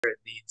it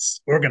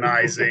needs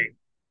organizing,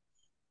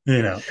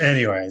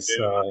 Anyway,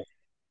 so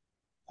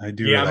I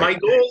do Yeah, like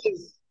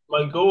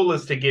my goal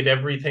is to get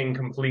everything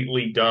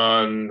completely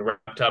done,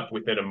 wrapped up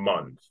within a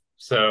month.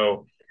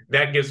 So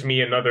that gives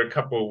me another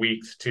couple of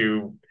weeks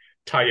to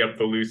tie up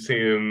the loose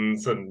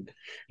ends and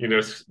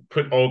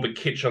put all the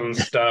kitchen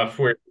stuff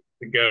where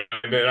to go,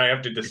 and then I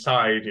have to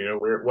decide,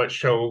 where what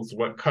shelves,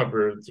 what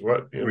cupboards,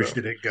 where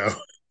should it go?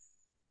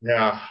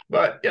 Yeah,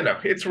 but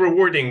it's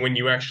rewarding when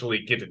you actually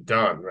get it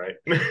done, right?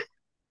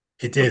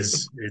 It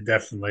is. It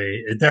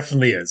definitely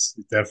is.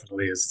 It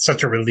definitely is. It's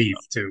such a relief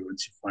too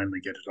once you finally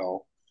get it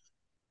all.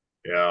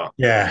 Yeah.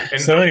 Yeah.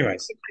 And So, I'm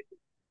anyways,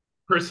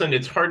 a person,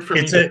 it's hard for me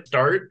it's to a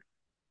start.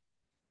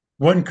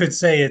 one could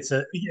say it's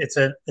a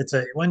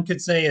one could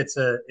say it's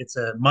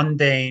a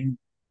mundane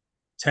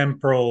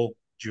temporal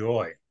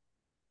joy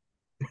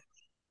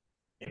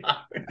Yeah,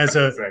 as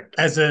a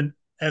exactly. as an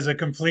as a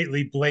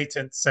completely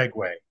blatant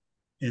segue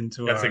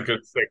into That's a our good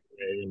segue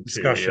into, yeah.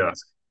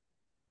 discussions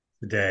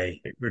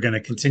today. We're going to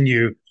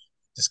continue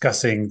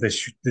discussing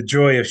the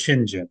joy of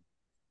Shinjin,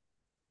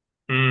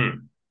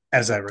 Mm.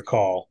 as I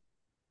recall,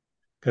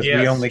 because we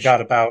Yes. only got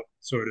about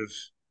sort of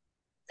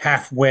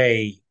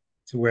halfway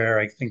to where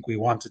I think we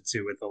wanted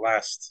to with the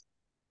last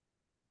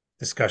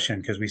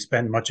discussion, because we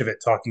spent much of it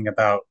talking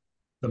about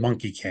the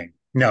Monkey King.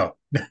 No,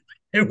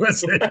 it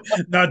wasn't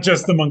not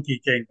just the Monkey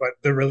King, but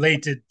the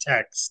related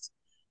text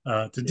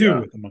to do Yeah.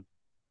 with the monkey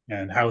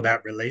and how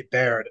that relate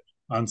bared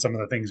on some of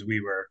the things we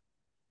were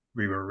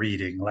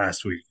reading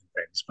last week and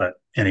things. But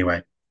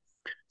anyway,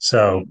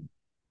 so Mm.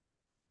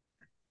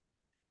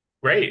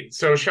 Great.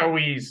 So shall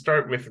we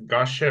start with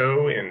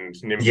Gasho and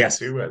yes,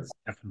 Nimbutsu as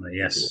definitely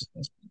usual?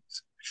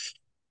 yes.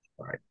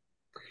 All right.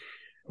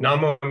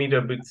 Namo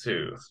Amida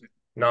Butsu.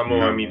 Namo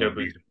Namo Amida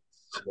Butsu.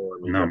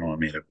 Amida, Namo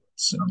Amida Namo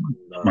Butsu.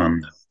 Amida,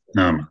 Naman.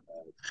 Namanda,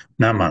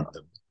 Nama, Namanda.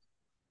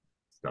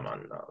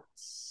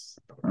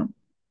 Naman.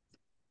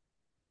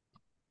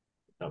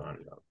 Naman.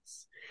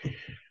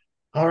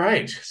 All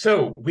right.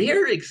 So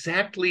where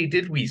exactly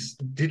did we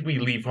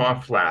leave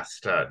off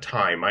last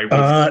time? I was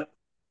Uh,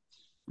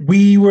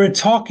 we were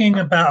talking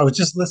about. I was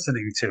just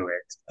listening to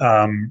it.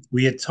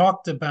 We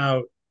talked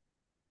about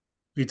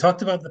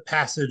the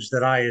passage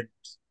that I had,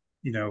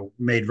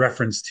 made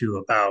reference to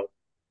about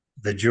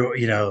the joy,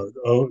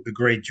 the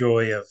great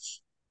joy of,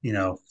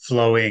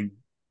 flowing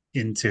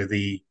into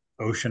the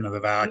ocean of the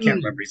vow. I can't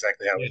remember Mm.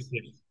 exactly how it Yes,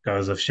 yes.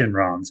 goes of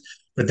Shinron's,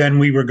 but then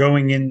we were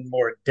going in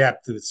more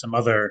depth with some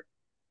other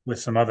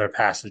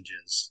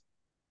passages.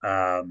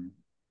 Um,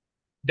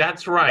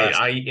 That's right.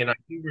 last, I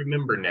do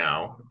remember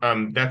now.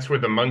 That's where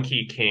the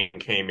Monkey King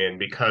came in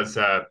because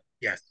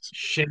yes,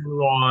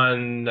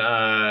 Shenron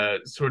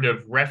sort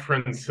of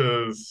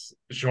references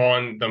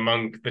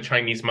the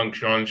Chinese monk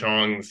Zhuang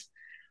Zhang's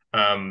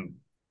um,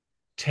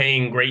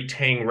 Great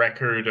Tang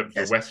record of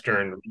the yes,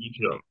 Western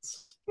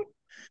regions,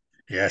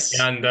 yes.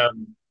 and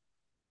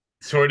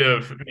sort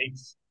of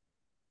makes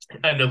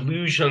an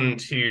allusion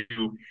to,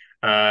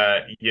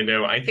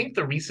 I think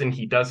the reason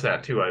he does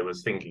that too, I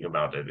was thinking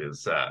about it,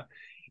 is,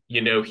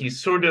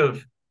 he's sort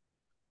of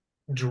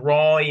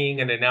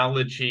drawing an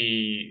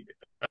analogy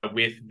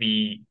with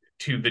the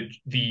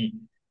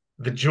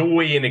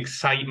joy and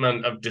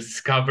excitement of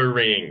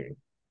discovering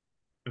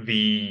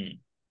the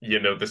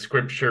the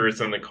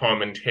scriptures and the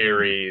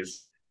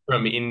commentaries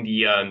from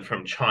India and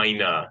from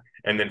China,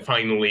 and then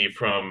finally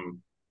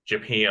from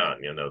Japan.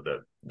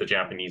 The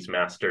Japanese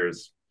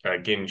masters,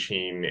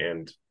 Genshin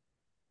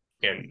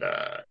and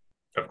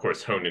of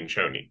course Honen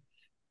Shoni.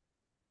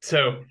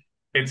 So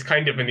it's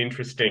kind of an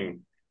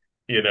interesting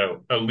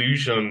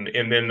illusion.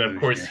 And then, of Illusion,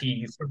 course, yeah.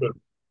 he sort of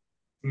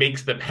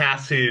makes the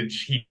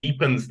passage, he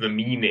deepens the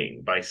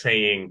meaning by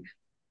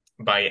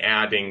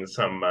adding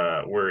some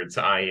words.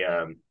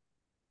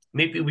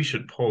 Maybe we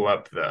should pull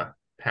up the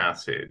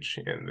passage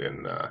and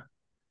then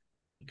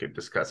we could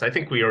discuss. I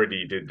think we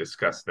already did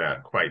discuss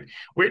that quite.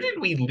 Where did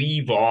we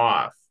leave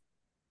off?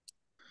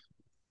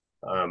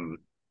 Um,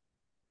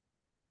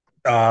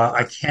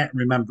 I last. can't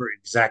remember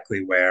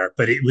exactly where,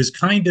 but it was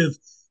kind of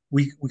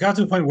we got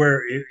to a point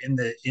where in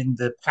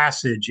the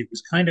passage it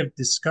was kind of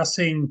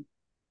discussing,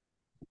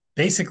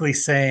 basically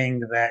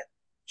saying that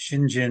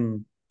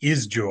Shinjin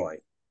is joy,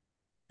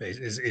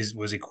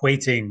 was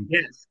equating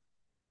Yes.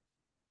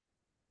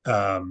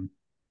 um,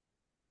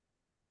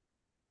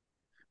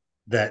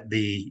 that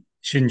the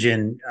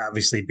Shinjin,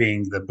 obviously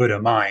being the Buddha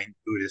mind,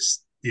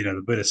 Buddhist,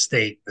 the Buddha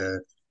state,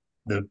 the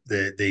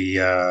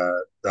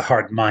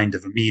heart mind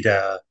of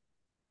Amida.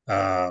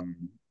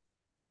 Um,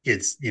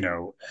 it's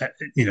the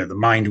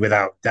mind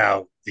without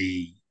doubt,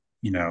 the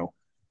you know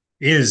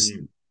is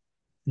Mm.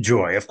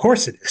 joy. Of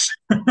course it is.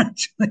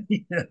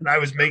 And I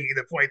was making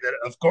the point that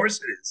of course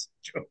it is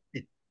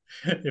joy.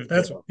 If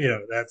that's Yeah.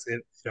 that's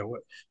it. If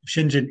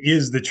Shinjin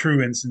is the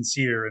true and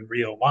sincere and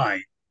real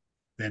mind,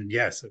 then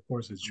yes, of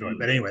course it's joy.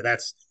 But Mm. anyway,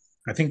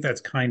 I think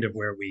that's kind of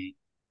where we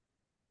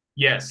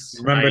Yes,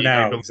 remember I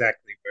now believe.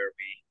 exactly where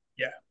we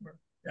yeah.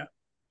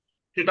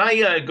 Should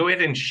I go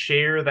ahead and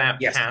share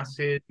that Yes,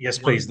 passage yes,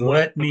 one please one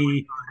let more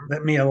me time?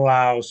 let me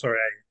allow. Sorry,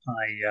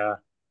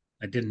 I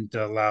I didn't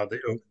allow the,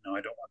 oh, no,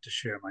 I don't want to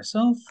share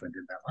myself. I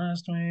did that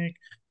last week.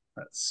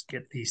 Let's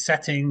get the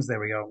settings. There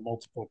we go.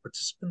 Multiple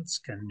participants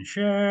can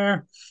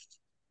share.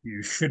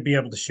 You should be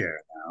able to share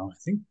now, I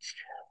think.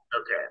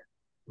 Okay.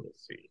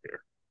 Let's see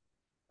here.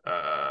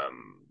 Where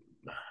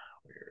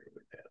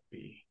would that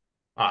be?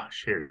 Ah,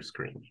 share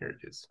screen. Here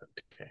it is.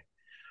 Okay.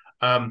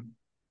 Um,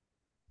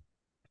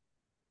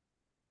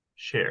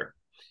 share.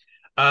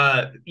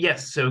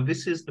 Yes, so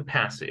this is the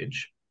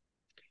passage.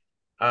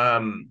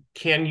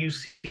 Can you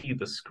see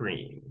the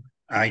screen?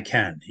 I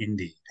can,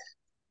 indeed.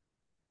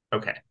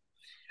 Okay.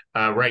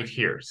 Right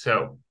here.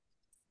 So,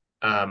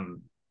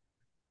 um,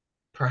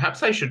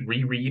 perhaps I should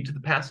reread the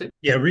passage.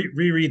 Yeah,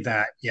 reread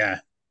that. Yeah.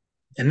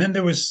 And then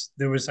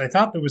I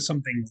thought there was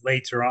something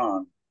later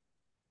on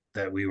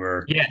that we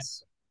were,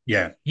 Yes.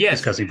 yeah, Yes.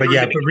 discussing. We But were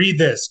yeah, going to. but read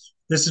this.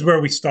 This is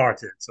where we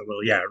started. So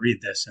we'll, yeah,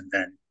 read this and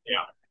then,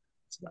 Yeah.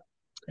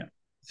 yeah.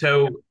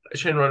 So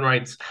Shinran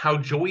writes, "How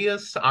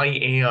joyous I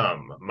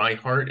am, my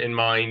heart and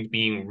mind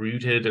being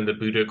rooted in the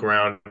Buddha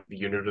ground of the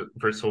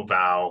universal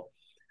vow,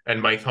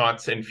 and my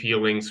thoughts and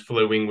feelings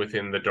flowing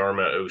within the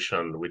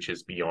Dharma-Ocean, which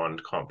is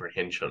beyond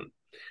comprehension.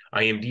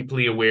 I am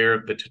deeply aware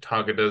of the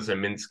Tathagata's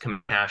immense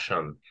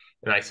compassion,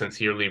 and I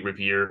sincerely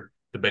revere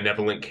the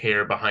benevolent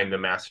care behind the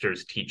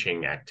Master's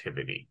teaching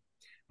activity.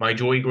 My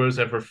joy grows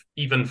ever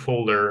even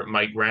fuller,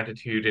 my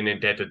gratitude and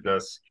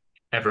indebtedness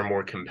ever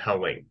more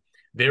compelling.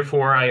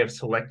 Therefore, I have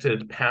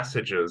selected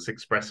passages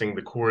expressing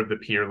the core of the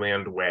Pure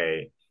Land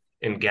Way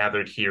and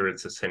gathered here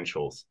its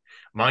essentials.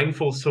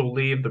 Mindful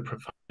solely of the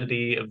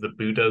profundity of the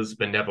Buddha's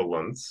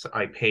benevolence,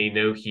 I pay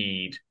no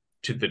heed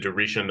to the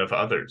derision of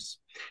others.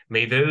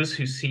 May those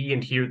who see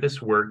and hear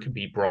this work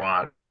be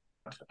brought,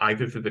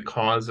 either through the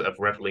cause of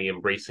reverently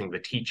embracing the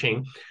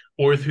teaching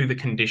or through the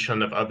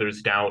condition of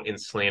others' doubt and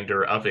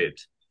slander of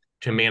it,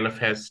 to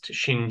manifest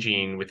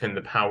Shinjin within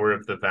the power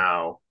of the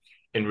vow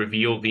and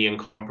reveal the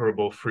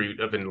incomparable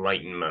fruit of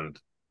enlightenment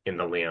in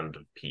the land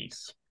of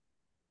peace."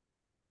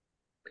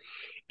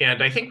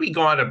 And I think we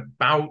got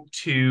about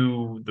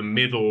to the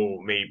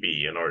middle,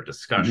 maybe, in our Mm-hmm.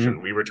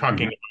 discussion. We were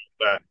talking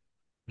Mm-hmm. about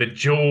the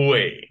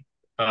joy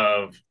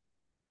of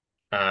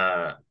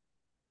uh,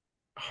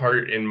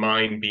 heart and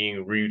mind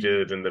being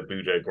rooted in the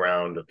Buddha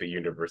ground of the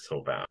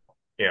universal vow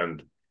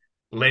and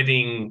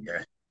letting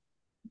Yeah.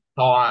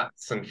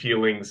 thoughts and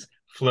feelings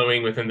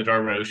flowing within the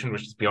Dharma-Ocean,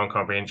 which is beyond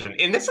comprehension.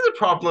 And this is a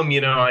problem,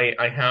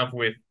 I have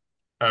with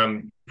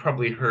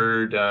probably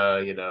heard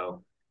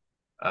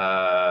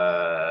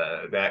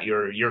that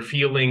your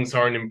feelings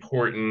aren't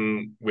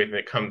important when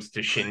it comes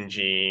to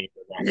Shinji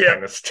and that Yep.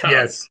 kind of stuff.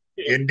 Yes,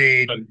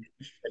 indeed. And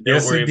don't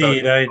Yes, worry about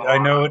indeed. your I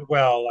know thoughts. it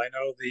well.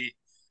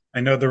 I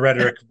know the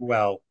rhetoric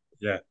well.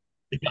 Yeah.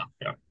 Yeah,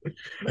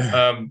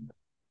 yeah. Um,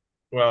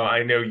 well,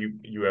 I know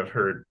you have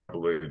heard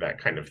probably that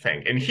kind of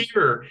thing. And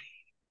here,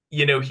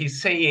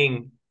 he's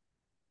saying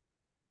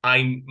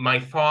my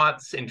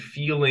thoughts and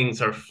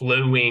feelings are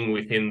flowing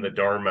within the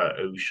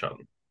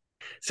Dharma-Ocean.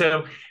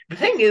 So the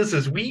thing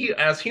is we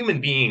as human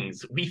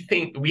beings, we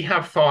think we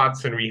have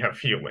thoughts and we have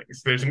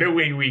feelings. There's no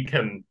way we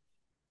can,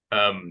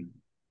 um,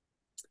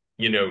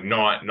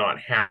 not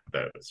have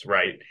those,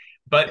 right?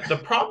 But the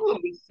problem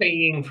with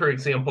saying, for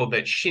example,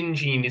 that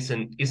Shinjin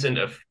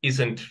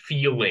isn't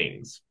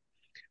feelings,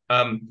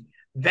 um,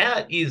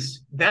 that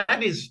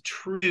is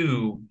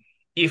true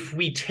if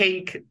we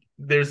take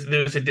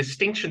there's a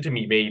distinction to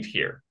be made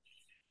here.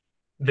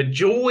 The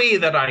joy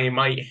that I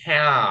might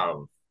have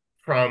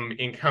from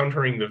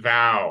encountering the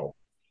vow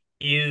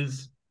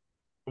is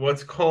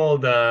what's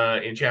called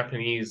in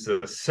Japanese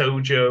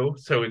sojo.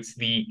 So it's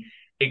the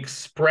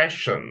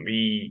expression,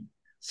 the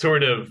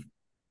sort of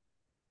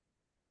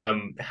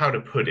how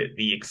to put it,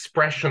 the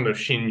expression of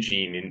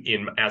Shinjin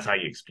in as I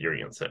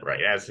experience it,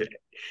 right?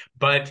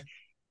 But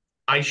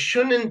I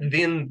shouldn't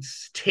then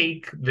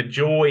take the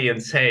joy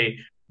and say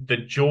the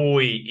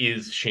joy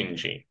is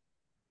Shinjin.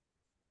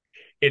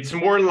 It's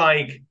more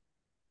like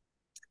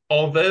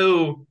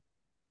although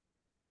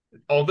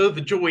although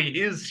the joy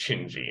is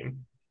Shinjin,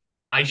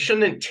 I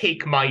shouldn't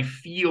take my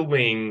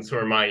feelings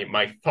or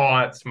my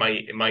thoughts,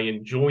 my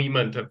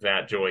enjoyment of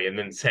that joy, and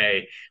then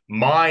say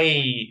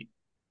my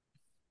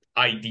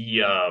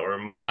idea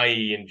or my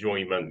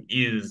enjoyment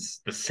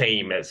is the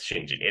same as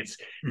Shinjin.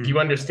 Do you Mhm.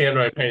 understand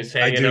what I'm trying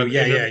to I say? do. Yeah, In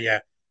yeah, other, yeah. yeah,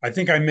 I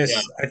think I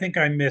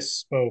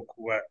misspoke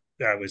what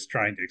I was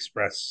trying to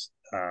express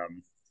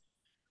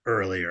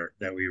earlier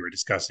that we were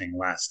discussing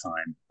last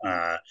time.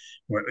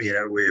 We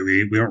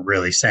weren't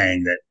really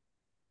saying that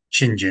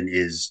Shinjin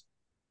is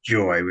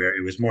joy. Where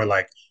it was more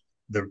like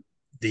the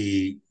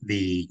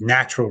the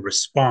natural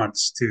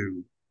response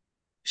to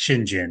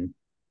Shinjin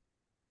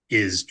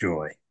is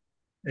joy.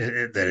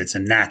 That it's a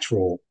but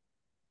natural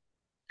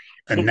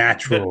see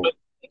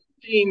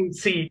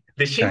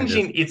the kind of.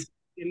 Shinjin. It's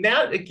and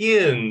that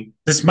again,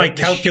 This is my but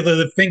the Shin,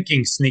 calculative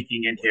thinking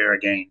sneaking in here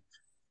again.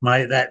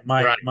 My that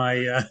right,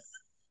 my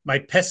my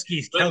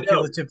pesky but no.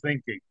 calculative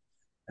thinking.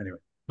 Anyway,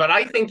 But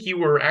I think you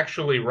were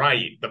actually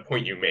right. The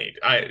point you made,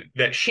 that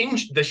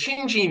the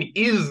Shinjin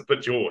is the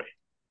joy,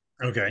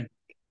 okay.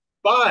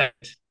 but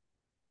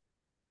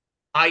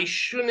I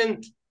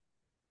shouldn't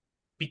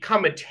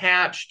become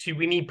attached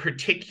to any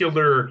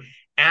particular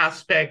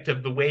aspect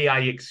of the way I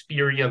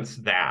experience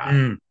that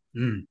Mm,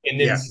 mm, and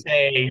then yeah,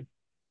 say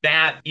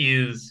that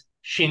is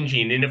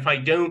Shinjin. And if I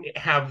don't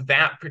have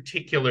that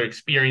particular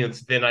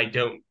experience, then I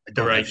don't, I or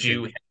don't I have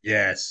do. Shinjin.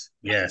 Yes,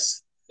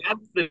 yes.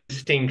 That's the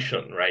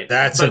distinction, right?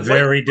 That's a But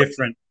very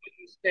different. what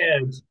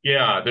you said,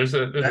 yeah, there's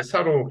a That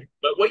subtle.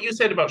 But what you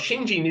said about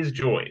Shinjin is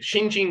joy.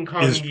 Shinjin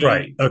is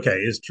right. Kangi, Okay,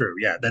 is true.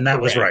 Yeah, then that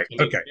was right. correct.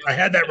 I mean, Okay, I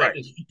had that that right.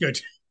 is Good.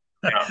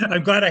 yeah,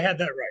 I'm glad I had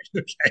that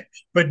right. Okay,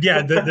 but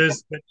yeah,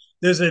 there's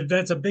a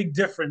that's a big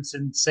difference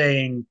in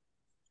saying,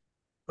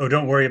 "Oh,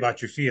 don't worry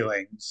about your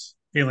feelings.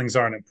 Feelings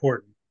aren't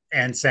important,"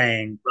 and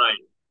saying right.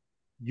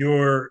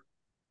 you're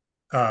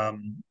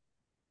um,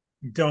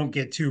 don't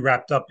get too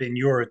wrapped up in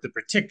your the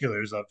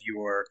particulars of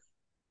your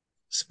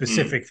Mm,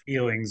 specific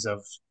feelings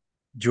of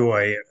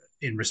joy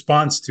in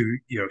response to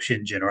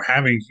Shinjin or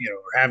having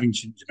or having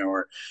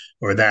Shinjin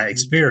or that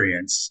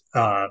experience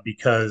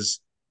because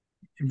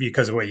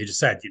of what you just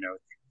said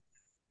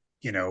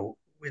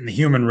in the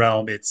human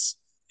realm it's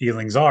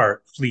feelings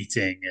are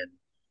fleeting and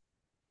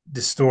right.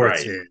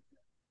 distorted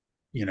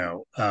you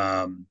know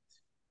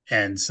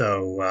and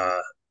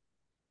so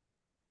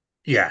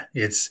yeah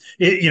this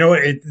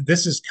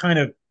is kind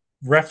of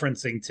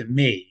referencing to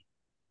me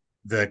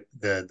the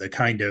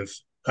kind of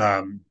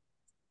um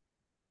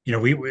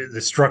we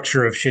the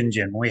structure of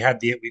Shinjin. When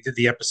we did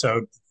the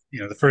episode,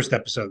 the first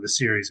episode of the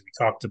series, we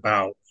talked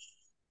about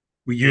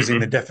we using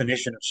the Hmm.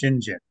 definition of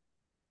Shinjin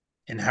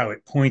and how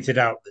it pointed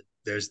out that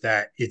there's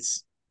that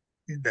it's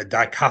the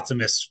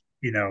dichotomous,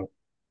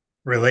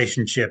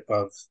 relationship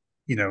of,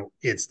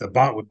 it's the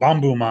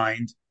bamboo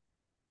mind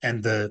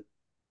and the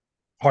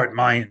heart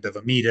mind of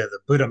Amida, the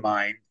Buddha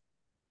mind,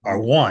 are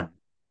one.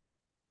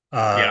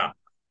 Uh, Yeah,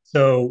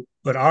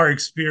 but our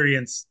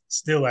experience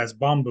still as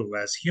bamboo,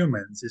 as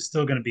humans, is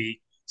still going to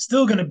be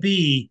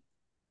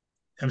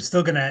I'm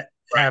still going to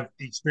right, have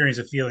the experience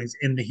of feelings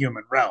in the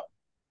human realm,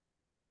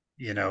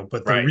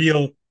 but the right.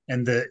 real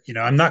and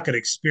I'm not going to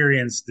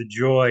experience the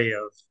joy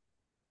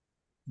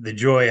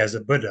as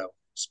a Buddha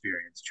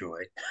experience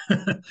joy,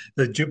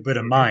 the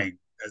Buddha Hmm. mind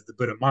as the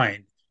Buddha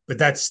mind, but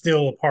that's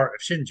still a part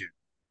of Shinju,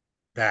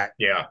 that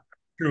Yeah,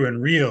 true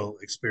and real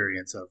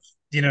experience of,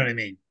 you know what I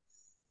mean?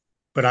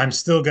 But I'm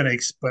still going to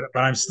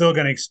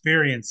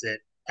experience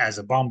it as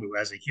a bamboo,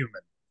 as a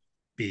human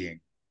being.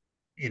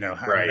 I'm going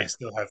to right.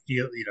 still have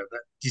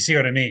that. Do you see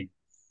what I mean?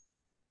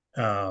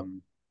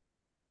 Um,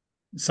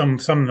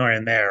 somewhere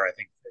in there, I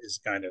think is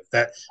kind of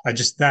that.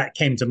 That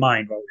came to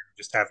mind while we were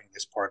just having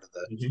this part of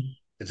Hmm.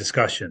 the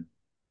discussion.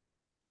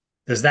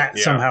 Does that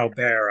Yeah. somehow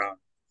bear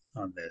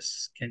on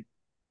this? Can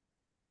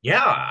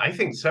Yeah, I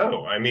think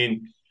so. I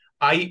mean,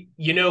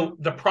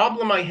 the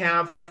problem I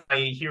have, I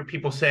hear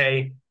people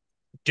say,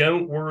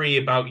 don't worry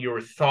about your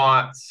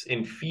thoughts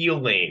and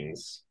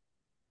feelings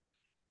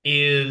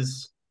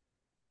is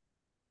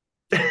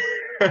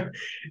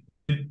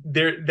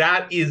there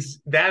that is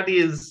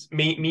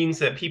means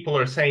that people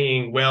are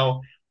saying,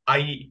 well,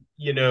 I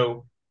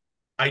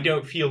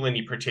don't feel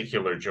any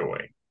particular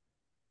joy,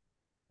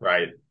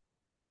 right?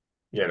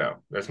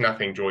 There's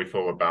nothing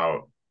joyful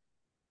about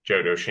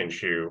Jodo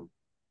Shinshu.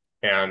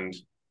 And,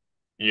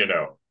 you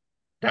know,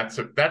 that's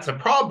a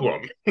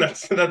problem.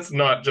 That's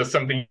not just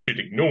something you should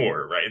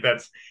ignore, right?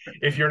 That's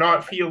if you're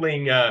not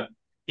feeling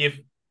if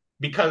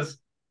because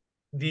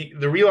the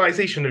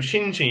realization of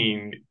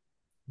Shinjin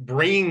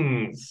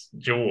brings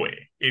joy.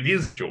 It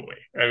is joy.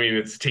 I mean,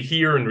 it's to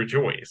hear and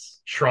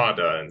rejoice,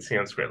 Shraddha in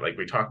Sanskrit, like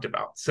we talked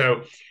about.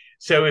 So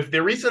if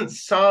there isn't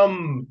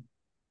some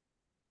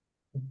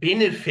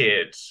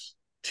benefit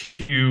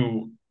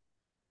to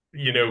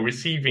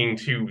receiving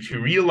to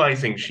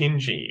realizing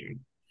Shinjin,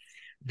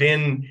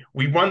 then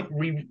we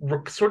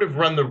sort of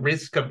run the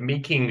risk of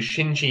making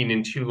Shinjin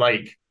into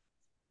like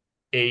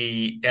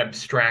a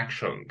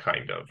abstraction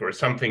kind of or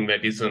something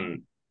that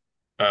isn't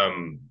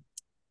um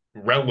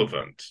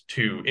relevant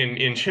to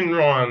in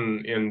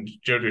Shinron and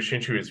Jodo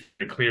Shinshu is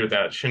very clear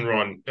that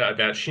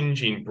that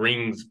Shinjin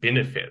brings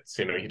benefits.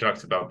 He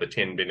talks about the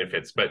 10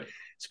 benefits, but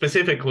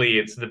specifically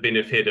it's the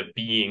benefit of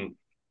being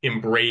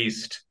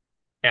embraced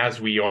as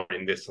we are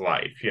in this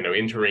life,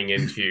 entering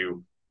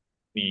into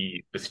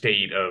the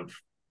state of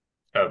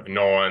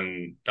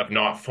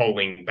not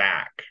falling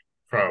back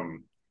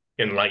from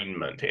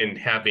enlightenment and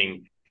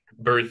having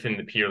birth in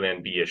the Pure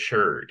Land be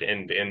assured.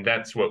 And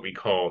that's what we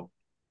call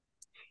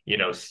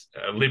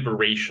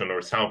liberation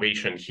or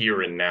salvation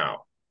here and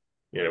now.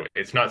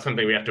 It's not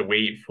something we have to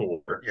wait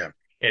for. yeah,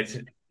 It's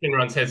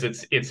Shinran says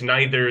it's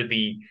neither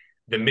the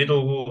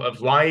middle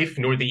of life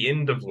nor the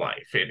end of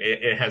life.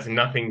 It has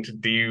nothing to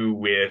do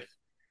with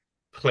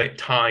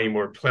time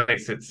or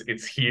place.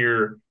 It's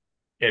here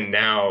and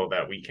now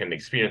that we can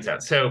experience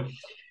that. So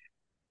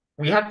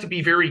we have to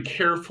be very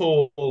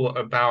careful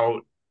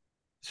about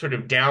sort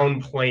of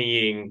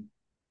downplaying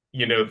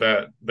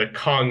the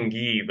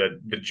kangi,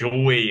 the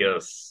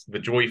joyous, the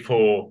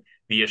joyful,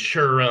 the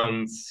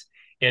assurance,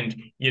 and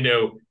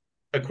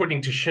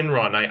according to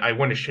Shinron, I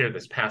want to share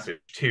this passage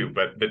too,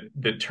 but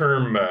the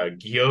term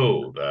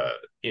gyo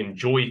in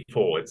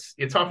joyful,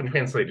 it's often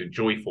translated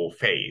joyful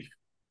faith,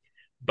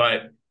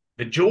 but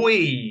the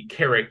joy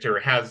character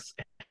has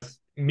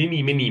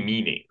many, many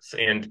meanings,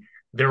 and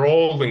they're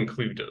all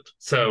included.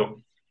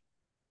 So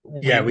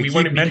Yeah, we we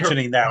want keep to be careful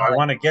mentioning that. I not.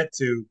 want to get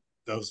to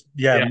those,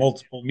 yeah, Yeah,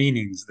 multiple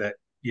meanings that,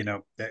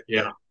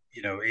 yeah,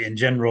 in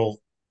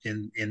general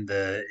in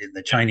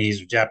the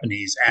Chinese or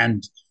Japanese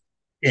and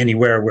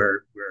anywhere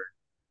where yeah.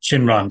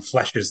 Shinron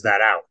fleshes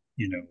that out,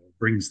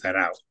 brings that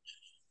out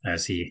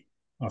as he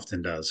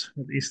often does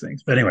with these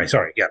things. But anyway,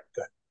 sorry. Yeah.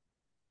 Go ahead.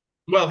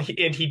 Well,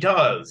 and he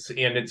does,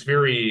 and it's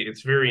very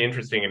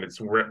interesting, and it's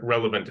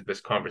relevant to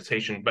this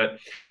conversation. But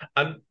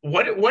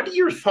what are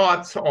your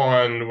thoughts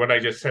on what I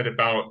just said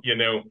about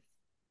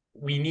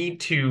we need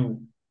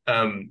to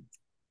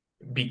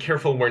be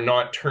careful we're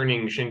not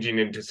turning Shinjin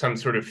into some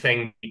sort of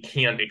thing we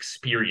can't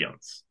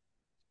experience.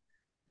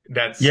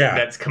 Yeah.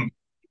 That's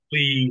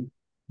completely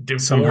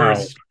Somehow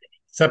divorced,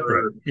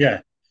 separate. or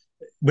Yeah.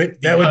 That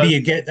would because be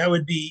again. That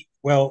would be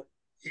well.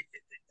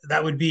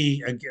 That would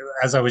be,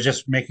 as I was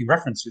just making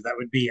reference to. That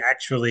would be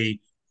actually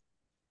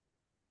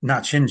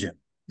not Shinjin,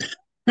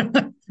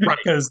 right,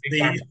 because exactly,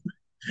 the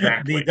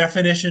exactly.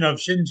 definition of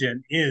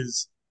Shinjin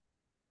is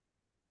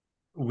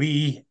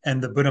we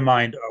and the Buddha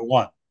mind are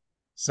one.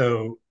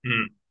 So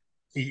Mm,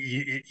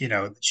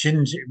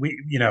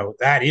 Shinjin,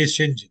 that is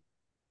Shinjin.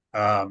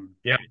 Um,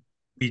 yeah,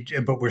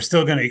 but we're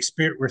still going to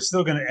experience.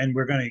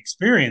 We're going to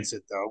experience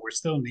it though. We're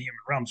still in the human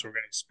realm, so we're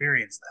going to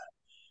experience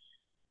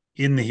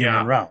that in the human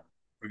yeah, realm.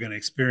 We're going to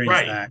experience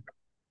right. that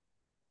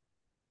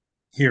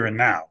here and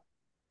now.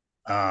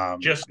 Um,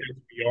 Just as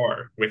we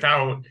are,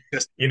 without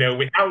just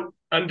without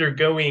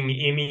undergoing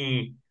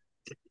any,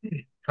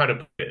 how to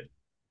put it,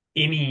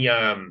 any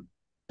special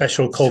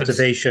substantial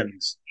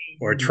cultivations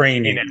or in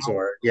trainings our,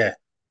 or yeah.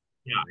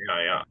 yeah,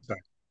 yeah, yeah. Sorry.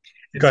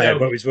 And Go ahead. so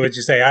What would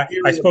you say? I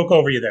here, spoke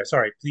over you there.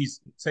 Sorry. Please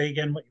say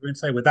again what you were going to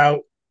say.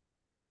 Without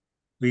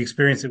we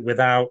experience it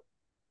without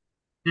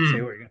say hmm, what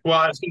you're going. well,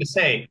 I was going to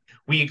say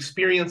we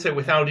experience it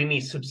without any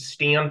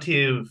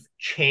substantive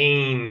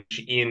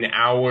change in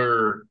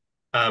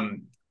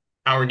um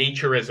our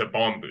nature as a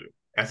bamboo,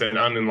 as an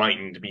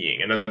unenlightened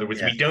being. In other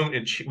words, Yeah. we don't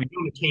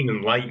attain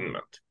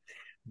enlightenment,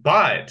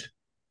 but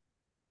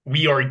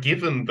we are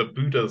given the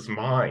Buddha's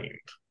mind,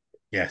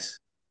 Yes.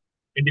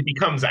 and it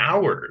becomes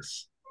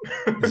ours.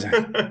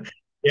 Exactly.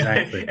 Yeah,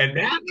 Exactly. and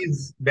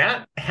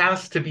that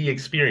has to be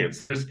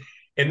experienced.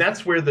 And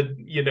that's where the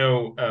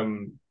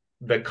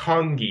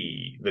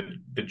kangi,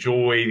 the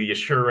joy, the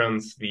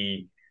assurance,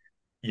 we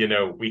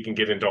can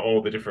get into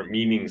all the different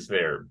meanings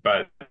there,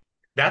 but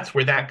that's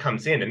where that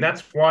comes in, and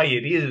that's why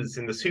it is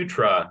in the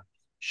sutra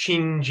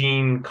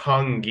Shinjin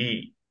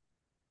Kangi.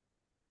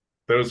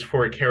 Those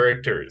four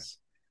characters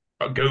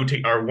go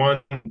to are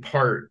one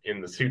part in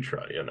the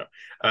sutra.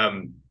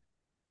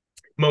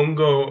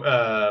 Mongo,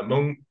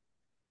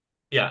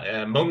 Mongo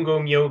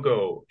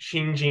Myogo,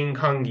 Shinjin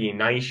Kangi,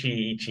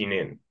 Naishi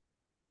Ichinin.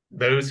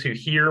 Those who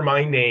hear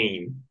my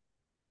name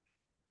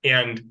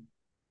and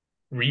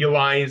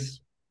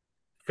realize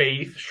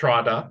faith,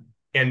 Shraddha,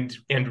 and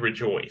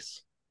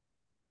rejoice.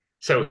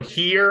 So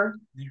hear,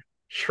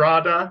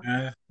 Shraddha,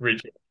 Uh,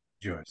 rejoice.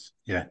 yours.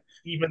 Yeah.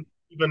 Even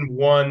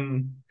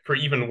one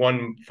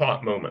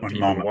thought moment, One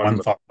even moment. one.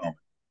 One thought moment.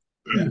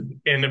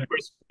 Yeah. And of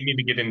course, we need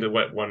to get into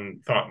what one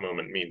thought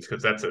moment means,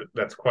 because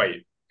that's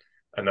quite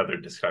another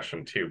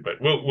discussion too.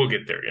 But we'll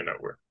get there.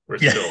 We're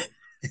Yeah.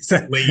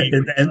 still late.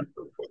 and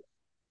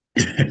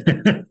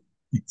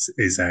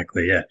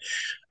exactly. Yeah.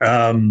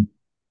 Um,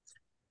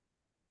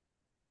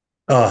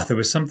 oh, there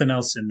was something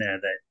else in there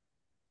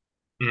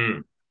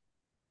Mm,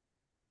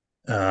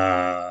 that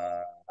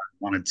I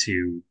wanted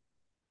to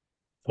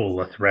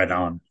pull a thread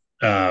on.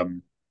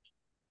 Um,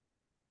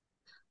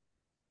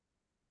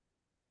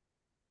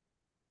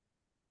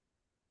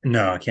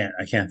 no, I can't.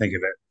 I can't think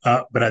of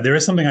it. But there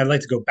is something I'd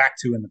like to go back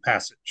to in the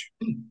passage.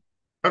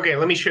 okay,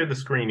 let me share the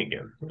screen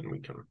again, and we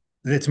can.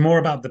 It's more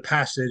about the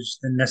passage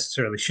than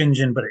necessarily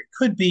Shinjin, but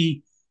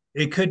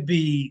it could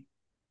be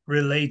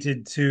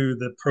related to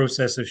the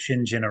process of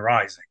Shinjin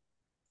arising,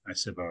 I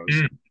suppose.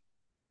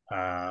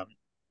 Mm, Um,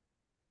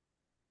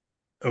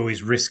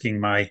 Always risking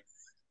my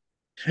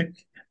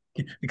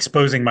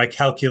exposing my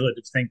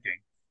calculative thinking,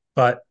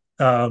 but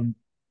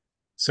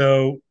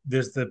so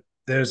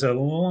there's a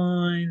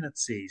line.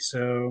 Let's see.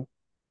 So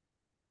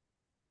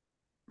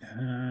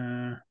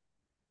uh,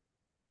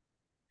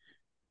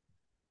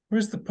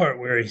 where's the part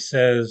where he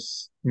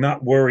says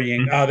not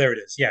worrying? mm, Oh, there it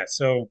is. Yeah.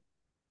 So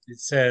it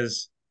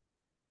says,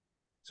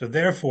 so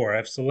therefore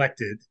I've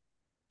selected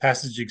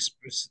passages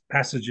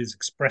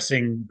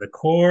expressing the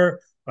core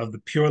of the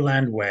Pure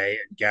Land Way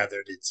and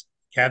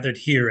gathered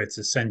here its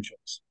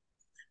essentials.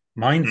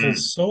 Mindful mm.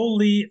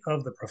 solely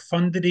of the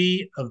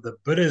profundity of the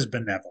Buddha's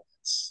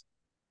benevolence,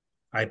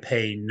 I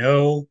pay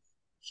no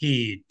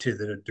heed to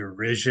the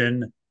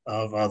derision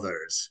of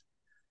others.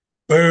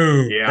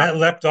 Boom! Yeah, That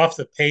leapt off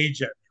the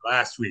page at me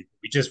last week.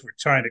 We just were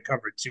trying to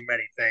cover too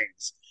many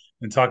things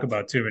and talk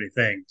about too many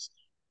things.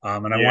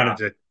 And I Yeah. wanted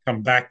to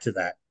come back to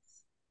that.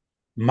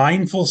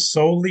 Mindful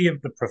solely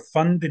of the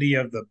profundity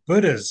of the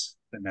Buddha's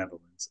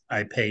benevolence,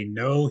 I pay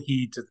no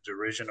heed to the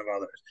derision of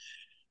others.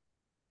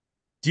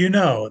 Do you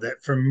know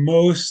that for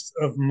most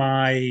of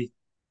my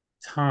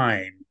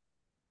time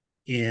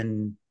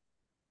in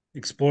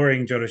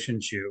exploring Jodo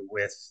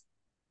with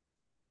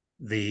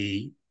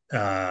the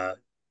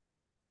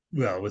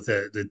with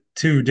the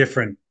two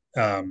different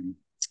um,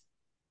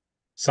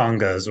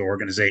 sanghas or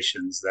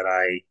organizations that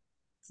I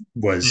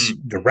was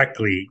Mm.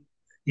 directly,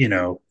 you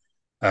know,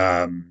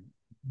 um,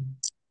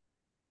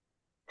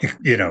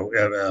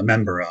 a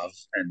member of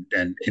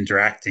and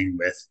interacting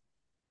with,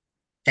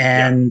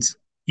 Yeah. and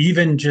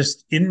even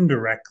just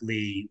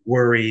indirectly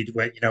worried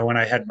when when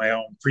I had my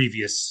own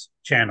previous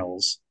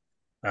channels,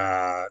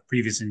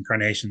 previous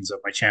incarnations of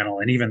my channel,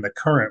 and even the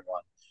current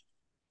one,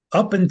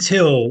 up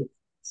until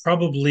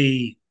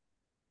probably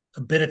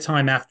a bit of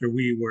time after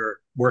we were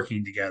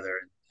working together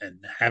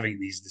and having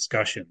these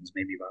discussions,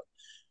 maybe about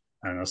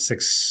I don't know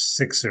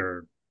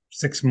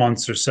six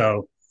months or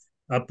so.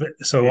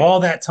 So Mm. all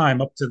that time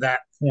up to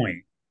that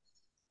point,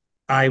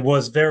 I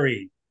was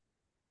very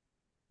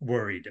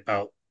worried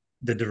about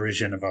the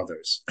derision of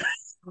others.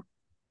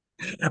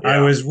 I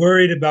Yeah. was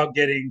worried about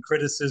getting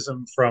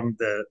criticism from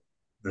the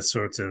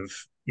sorts of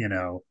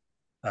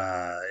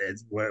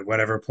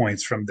whatever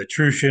points from the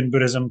Trushin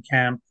Buddhism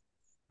camp.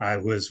 I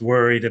was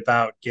worried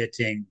about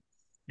getting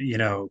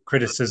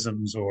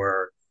criticisms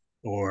or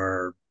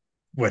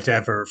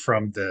whatever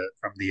from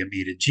the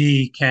Amida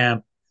G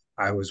camp.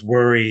 I was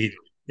worried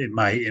in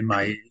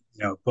my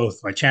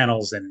both my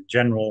channels and in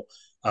general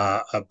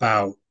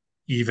about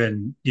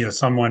even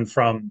someone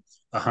from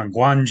the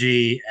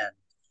Hangwanji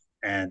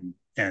and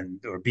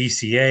or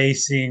BCA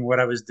seeing what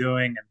I was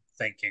doing and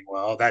thinking,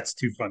 well, that's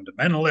too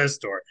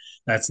fundamentalist, or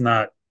that's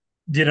not,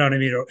 do you know what I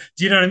mean? Or,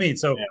 do you know what I mean?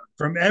 So Yeah.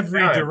 from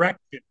every Yeah.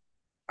 direction,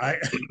 I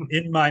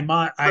in my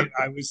mind,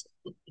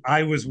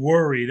 I was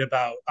worried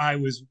about I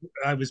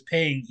was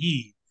paying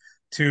heed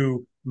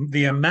to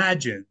the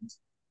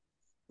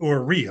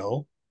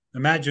real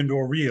imagined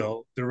or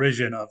real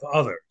derision of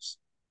others.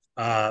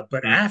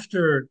 But Mm.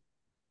 after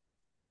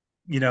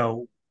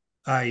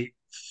I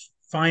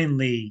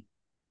finally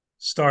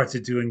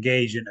started to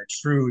engage in a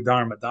true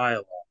Dharma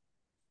dialogue,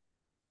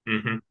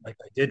 Hmm. like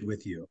I did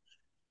with you,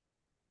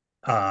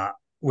 uh,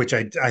 which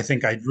I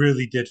think I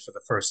really did for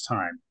the first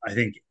time. I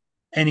think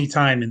any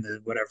time in the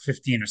whatever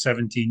 15 or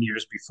 17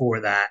 years before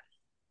that,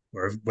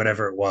 or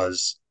whatever it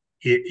was,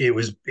 it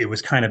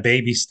was kind of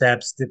baby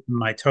steps, dipping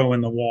my toe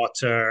in the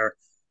water.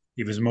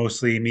 It was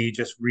mostly me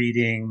just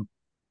reading,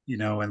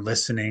 and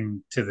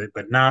listening to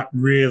but not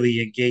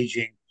really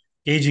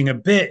engaging a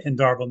bit in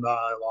Dharma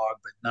dialogue,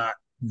 but not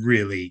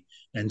really,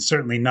 and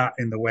certainly not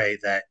in the way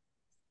that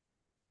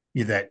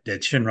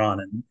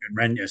Shinran and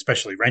Renyo,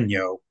 especially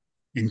Renyo,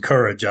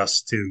 encourage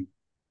us to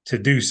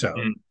do so.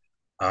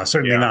 Mm.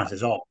 Certainly Yeah. not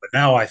at all. But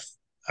now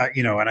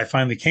and I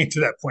finally came to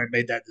that point,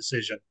 made that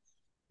decision.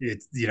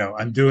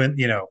 I'm doing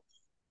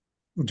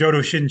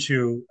Jodo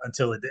Shinshu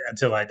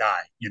until I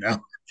die,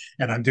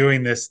 and I'm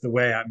doing this the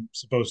way I'm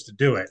supposed to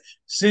do it.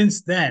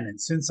 Since then, and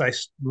since I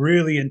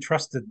really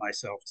entrusted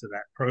myself to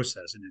that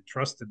process and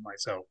entrusted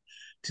myself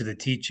to the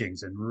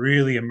teachings and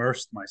really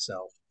immersed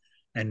myself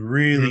and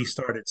really Mm.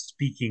 started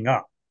speaking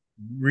up,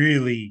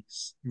 really,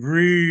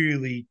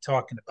 really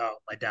talking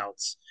about my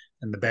doubts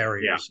and the Yeah.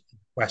 barriers, and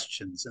the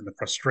questions and the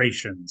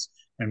frustrations,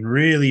 and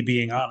really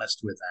being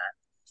honest with that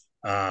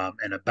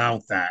and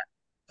about that.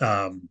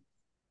 Um,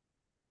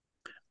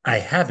 I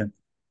haven't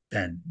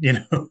been,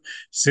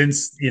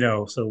 since,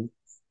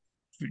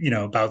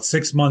 about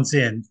 6 months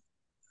in,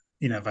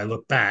 if I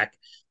look back,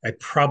 I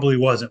probably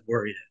wasn't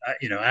worried,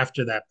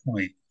 after that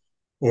point,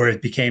 or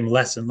it became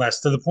less and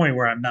less to the point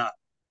where I'm not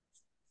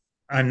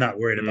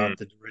worried Mm. about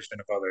the derision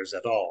of others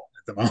at all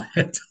at the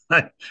moment.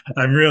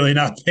 I'm really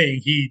not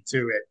paying heed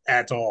to it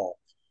at all,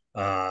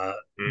 Mm.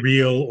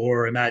 real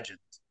or imagined,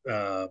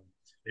 um,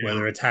 Yeah.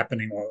 whether it's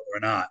happening or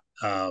not,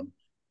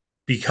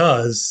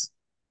 because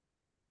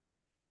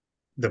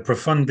the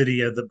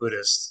profundity of the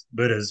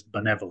Buddha's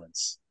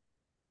benevolence,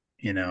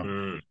 you know,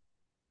 Mm.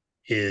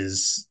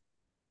 is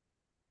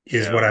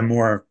what Yeah. I'm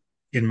more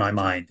in my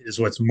mind, is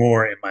what's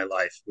more in my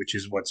life, which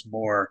is what's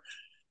more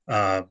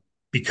uh,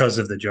 because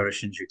of the Jodo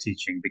Shinju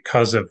teaching,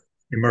 because of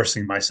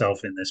immersing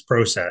myself in this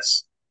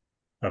process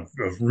of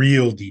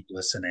real deep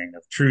listening,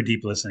 of true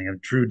deep listening,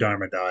 of true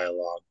Dharma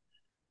dialogue,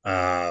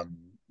 um,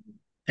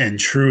 and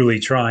truly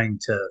trying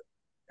to,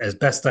 as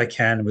best I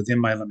can within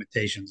my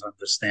limitations,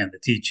 understand the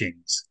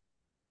teachings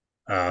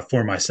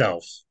for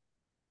myself,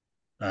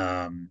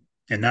 um,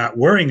 and not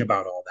worrying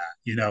about all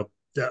that.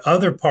 The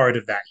other part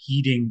of that,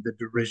 heeding the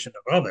derision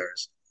of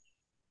others,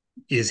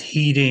 is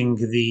heeding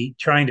the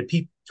trying to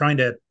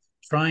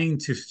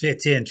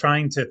fit in,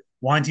 trying to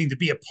wanting to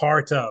be a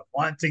part of,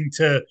 wanting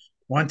to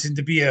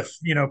be a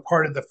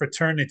part of the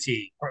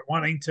fraternity,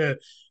 wanting to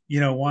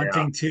Yeah.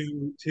 wanting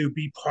to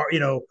be part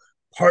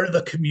of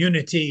the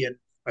community, and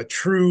a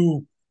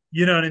true,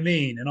 what I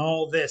mean, and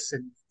all this,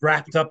 and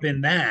wrapped up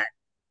in that,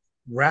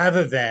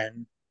 rather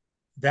than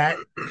that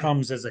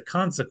comes as a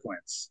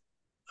consequence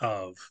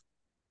of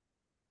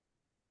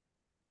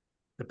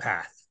the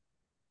path,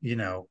 you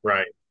know.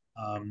 Right.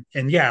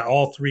 And yeah,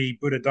 all three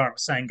Buddha, Dharma,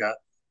 Sangha,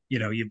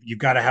 you've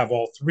got to have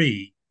all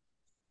three,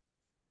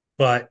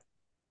 but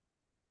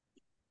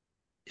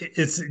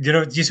it's,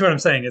 do you see what I'm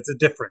saying? It's a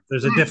different,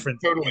 there's a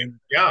difference Totally.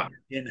 Yeah.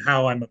 in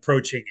how I'm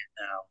approaching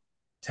it now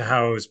to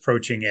how I was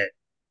approaching it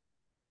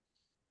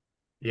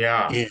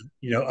Yeah. in,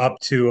 up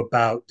to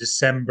about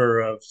December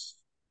of,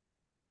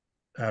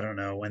 I don't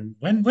know,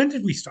 when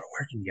did we start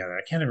working together?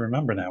 I can't even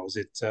remember now. Was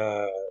it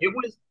It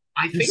was,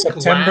 I think,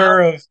 last.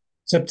 September of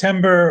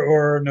September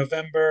or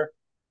November,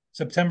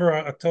 September or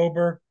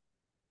October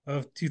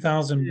of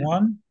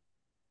 2001?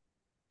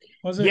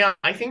 Was it? Yeah,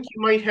 I think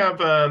you might have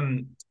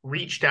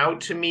reached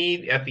out to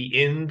me at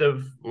the end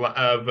of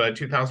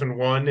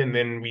 2001, and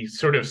then we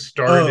sort of Oh,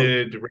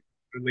 started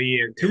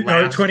regularly no,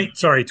 last 20, year.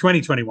 sorry,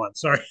 2021.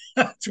 Sorry.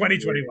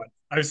 2021.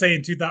 I was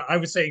saying 2000, I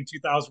was saying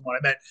 2001. I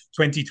meant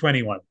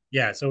 2021.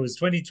 Yeah, so it was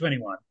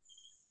 2021.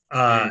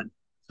 Uh Mm,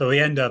 so we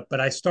end up, but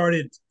I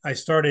started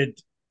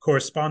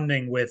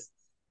corresponding with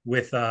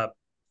Aiken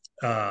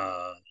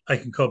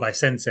Kobai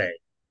Sensei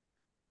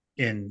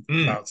in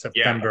about yeah.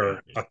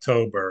 September,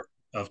 October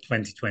of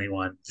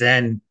 2021.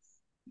 Then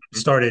Mhm.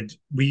 started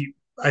we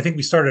I think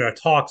we started our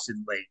talks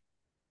in late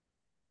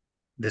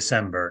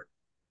December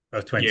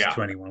of Yeah.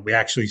 2021. We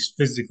actually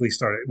physically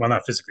started, well,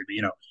 not physically,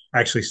 but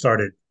actually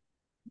started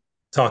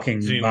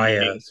talking Zoom via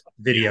meetings. Yeah.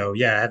 video.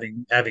 Yeah,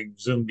 having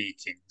Zoom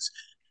meetings.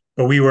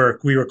 But we were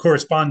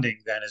corresponding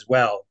then as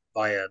well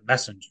via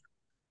Messenger.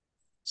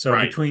 So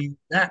Right. between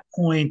that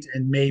point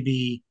and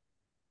maybe,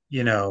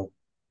 you know,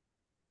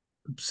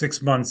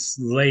 6 months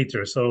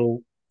later,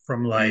 so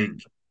from like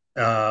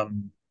Mm,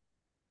 um,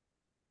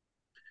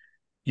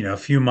 a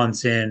few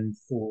months in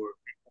for,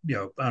 I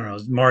don't know,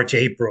 March,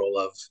 April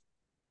of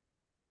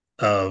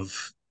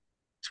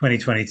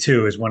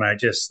 2022 is when I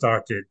just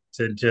started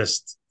to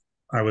just,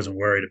 I wasn't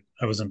worried.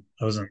 I wasn't,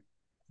 I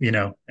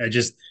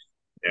just,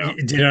 yeah.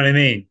 do you know what I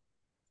mean?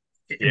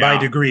 By Yeah.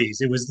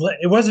 degrees. I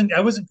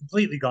wasn't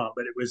completely gone,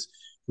 but it was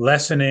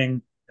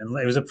lessening. And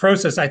it was a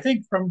process, I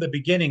think, from the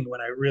beginning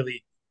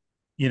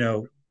you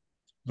know,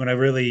 when I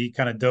really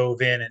kind of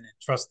dove in and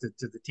entrusted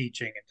to the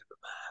teaching and to the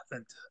path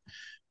and to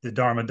the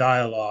Dharma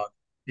dialogue,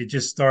 it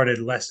just started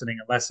lessening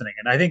and lessening.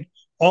 And I think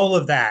all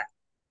of that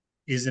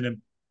is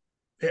an,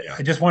 Yeah.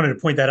 I just wanted to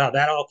point that out.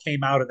 That all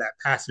came out of that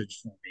passage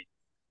for me,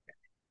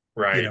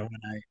 Right.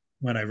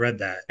 when I read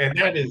that. And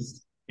that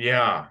is,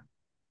 yeah,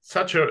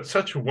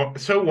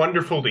 so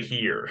wonderful to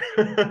hear.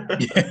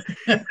 Yeah.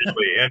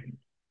 Really. And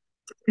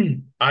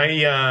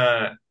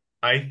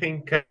I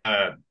think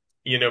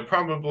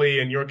probably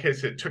in your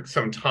case it took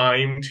some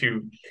time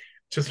to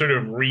sort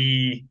of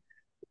re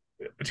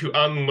to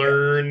Yeah.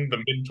 unlearn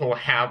the mental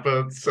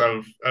habits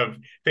of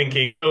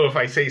thinking, oh, if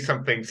I say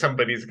something,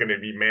 somebody's going to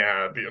be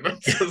mad,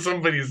 so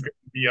somebody's going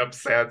to be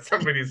upset,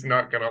 somebody's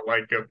not going to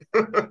like it.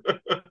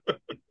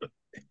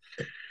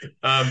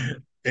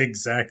 um,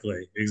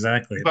 Exactly.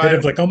 A bit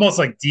of but like almost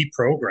like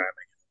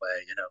deprogramming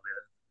in a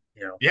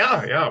way,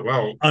 yeah, yeah,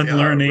 well, yeah, really.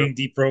 unlearning,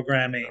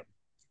 deprogramming,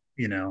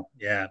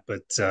 yeah.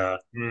 But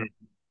Mm.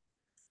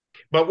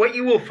 But what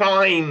you will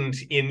find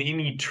in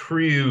any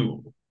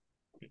true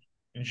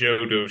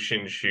Jodo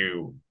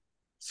Shinshu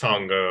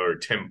Sangha or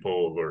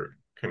temple or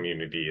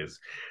community is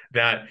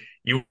that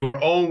you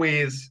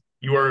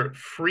are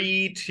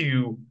free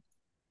to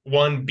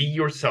one, be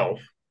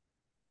yourself,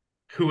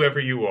 whoever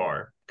you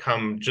are,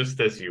 come just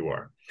as you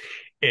are,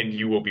 and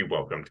you will be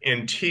welcomed.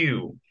 And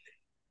two,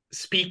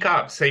 speak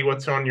up, say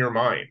what's on your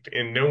mind,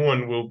 and no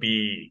one will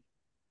be,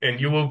 and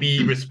you will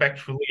be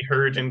respectfully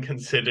heard and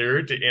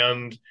considered.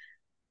 And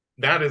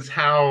that is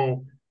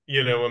how,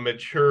 a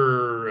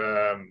mature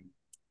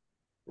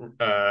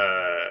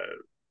uh,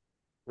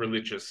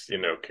 religious,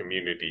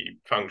 community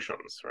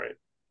functions, right?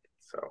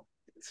 So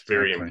it's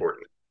very exactly.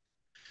 important.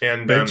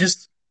 And But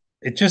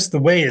it just the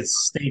way it's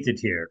stated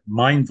here,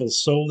 mindful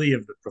solely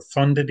of the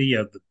profundity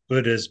of the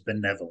Buddha's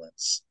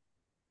benevolence.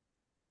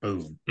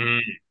 Boom.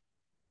 mm,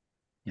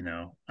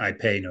 I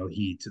pay no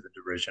heed to the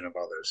derision of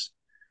others.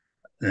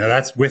 Now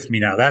that's with me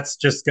now. That's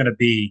just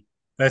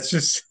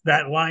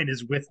that line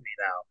is with me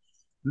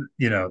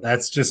now.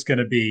 That's just going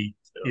to be,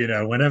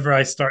 whenever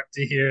I start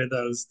to hear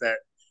those, that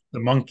the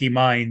monkey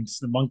minds,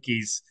 the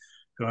monkeys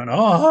going,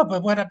 oh,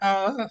 but what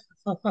about,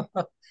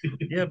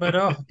 yeah, but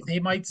oh, they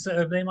might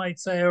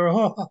say, or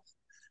oh,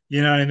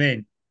 you know what I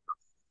mean?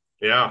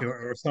 yeah.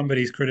 Or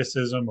somebody's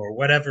criticism or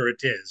whatever it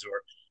is,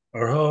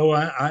 or oh,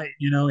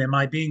 am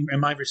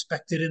I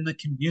respected in the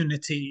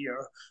community,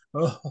 or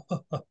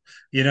oh,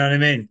 you know what I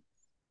mean?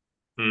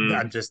 I'm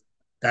Mm, just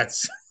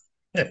that's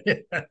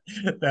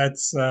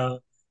that's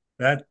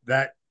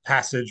that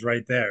passage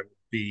right there would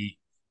be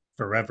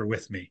forever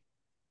with me,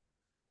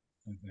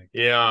 I think.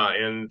 yeah.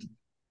 And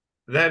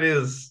that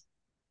is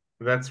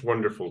that's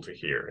wonderful to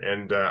hear.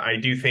 And I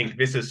do think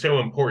this is so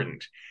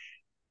important.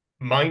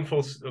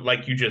 Mindful,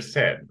 like you just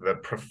said, the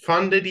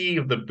profundity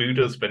of the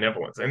Buddha's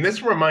benevolence. And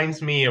this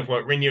reminds me of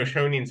what Rinyo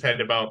Shonin said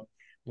about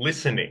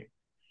listening.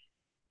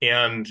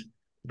 and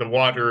the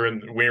water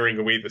and wearing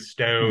away the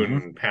Mm-hmm.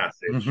 stone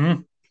passage,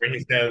 Mm-hmm. where he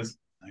says,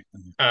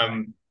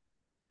 um,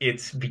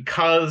 it's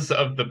because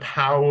of the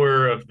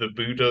power of the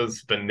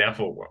Buddha's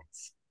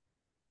benevolence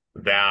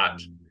that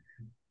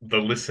the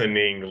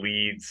listening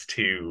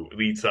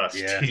leads us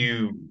Yeah.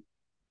 to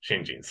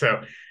Shinjin.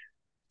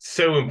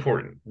 So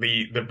important.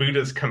 The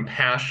Buddha's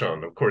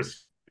compassion, of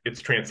course,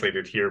 it's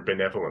translated here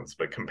benevolence,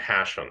 but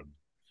compassion.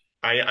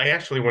 I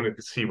actually wanted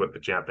to see what the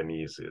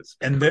Japanese is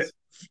And because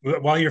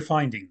while you're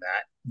finding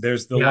that,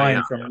 there's the yeah, yeah.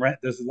 line from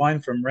there's the line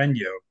from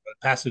Renyo,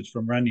 a passage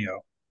from Renyo,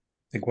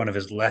 I think one of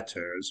his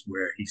letters,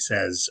 where he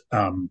says,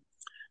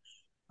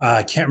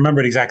 I can't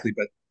remember it exactly,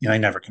 but I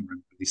never can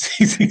remember these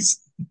things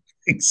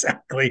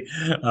exactly.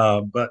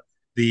 But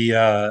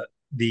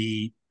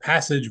the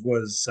passage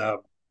was,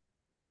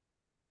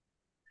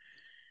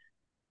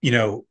 you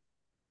know,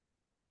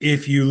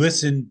 if you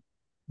listen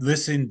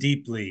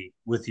deeply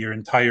with your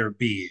entire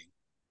being,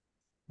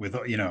 with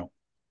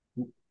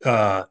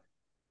uh,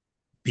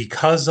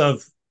 because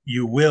of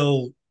you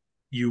will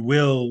you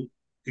will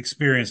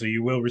experience or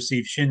you will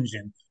receive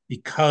Shinjin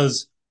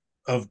because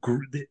of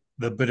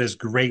the Buddha's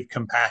great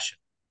compassion.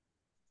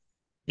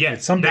 It's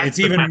Yes, something. that's It's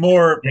the even passage.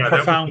 more Yeah,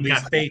 that was the profoundly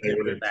passage I stated than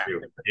wanted that.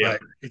 to. Yeah,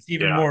 But it's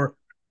even yeah. more.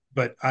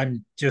 But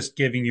I'm just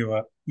giving you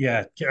a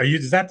yeah. Are you?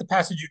 Is that the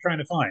passage you're trying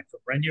to find from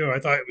Renyo? I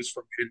thought it was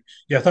from.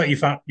 Yeah, I thought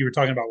you were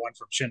talking about one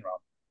from Shinran.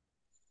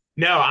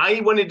 No,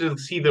 I wanted to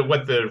see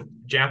what the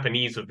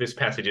Japanese of this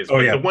passage is, Oh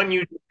but the yeah, one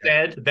you yeah,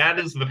 said, that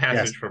is the yes,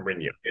 passage from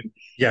Rinyu.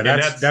 yeah. And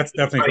That's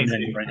definitely from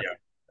surprising. Renyo, and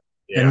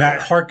Yeah, that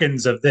yeah.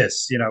 harkens of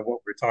this.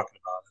 What we're talking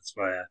about. That's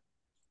why I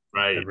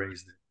Right.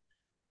 raised it.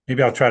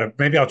 Maybe I'll try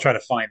to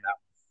find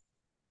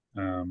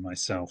that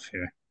myself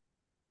here.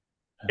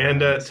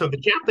 And Um, so the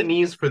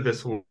Japanese for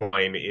this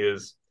line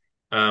is,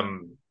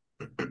 um,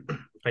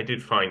 I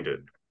did find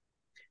it.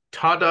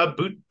 Tada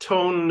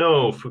buton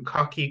no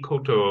fukaki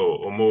koto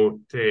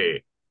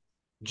omote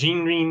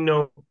jinrin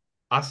no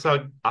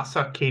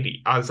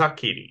azakiri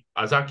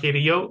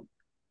yo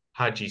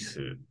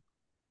hajisu.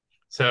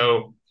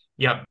 So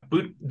yeah,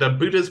 the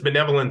Buddha's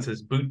benevolence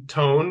is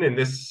buton, and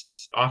this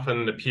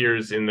often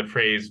appears in the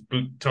phrase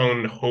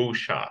buton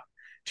hosha,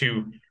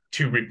 to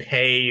to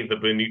repay the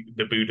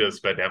Buddha's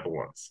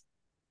benevolence.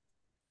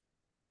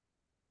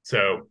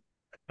 So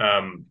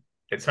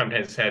it's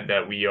sometimes said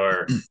that we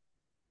are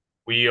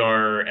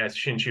as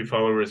Shinshu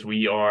followers,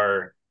 we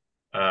are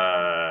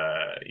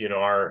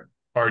our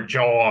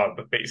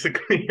job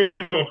basically.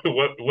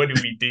 What do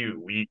we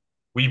do?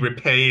 We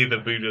repay the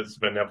Buddha's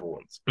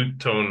benevolence,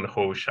 buton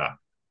hosha.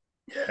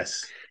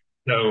 yes.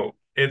 So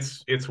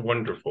it's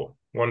wonderful,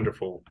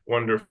 wonderful,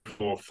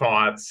 wonderful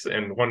thoughts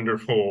and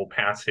wonderful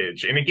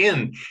passage. And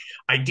again,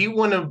 I do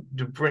want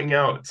to bring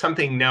out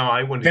something now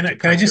I wanted to Can I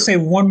kind just of. say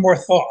one more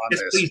thought on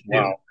Yes, this? please do.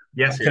 Wow.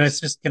 Yes, Can I yes,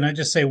 just can I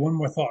just say one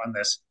more thought on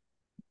this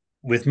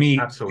with me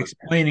absolutely.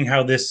 explaining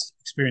how this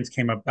experience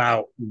came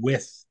about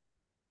with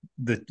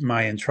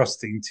my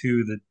entrusting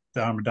to the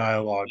Dharma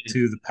dialogue,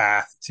 to the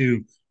path,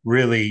 to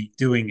really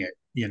doing it,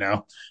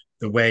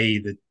 the way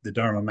that the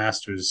Dharma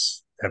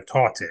masters have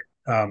taught it.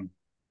 I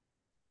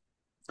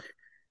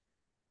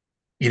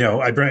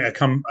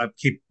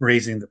keep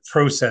raising the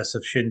process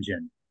of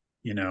Shinjin,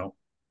 you know,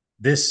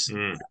 this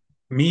Mm,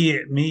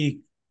 me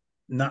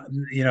not,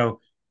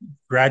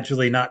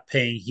 gradually not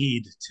paying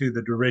heed to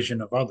the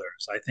derision of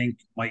others, I think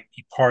might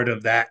be part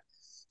of that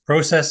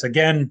process.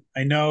 Again,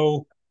 I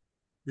know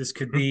this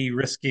could mhm, be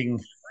risking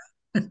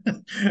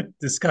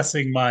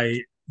discussing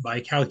my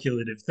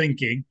calculative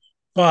thinking,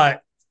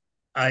 but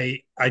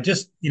I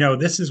just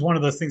this is one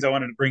of those things I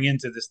wanted to bring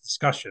into this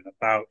discussion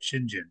about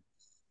Shinjin.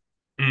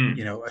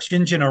 mm, A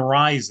Shinjin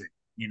arising,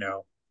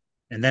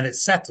 and then it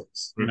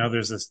settles. mm,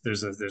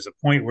 There's a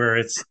point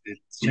where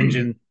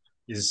Shinjin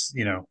is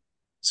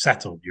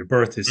settled. Your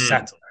birth is mm.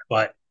 settled,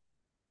 but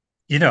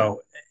you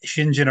know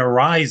Shinjin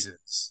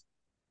arises.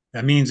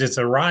 That means it's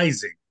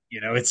arising.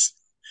 It's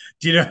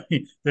do you know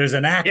there's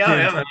an Yeah,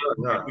 active. yeah,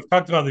 yeah. We've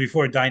talked about it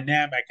before,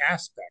 dynamic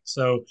aspect.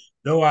 So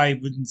though I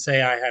wouldn't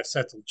say I have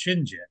settled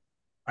Shinjin,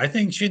 I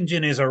think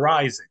Shinjin is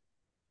arising.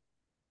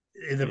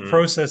 The Mm.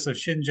 process of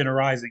Shinjin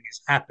arising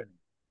is happening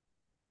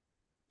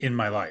in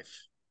my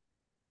life.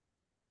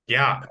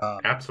 Yeah,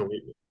 Um,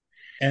 absolutely.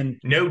 and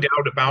No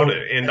doubt about so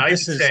it. And I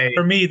this would is, say,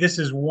 for me, this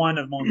is one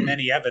among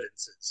many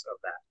evidences of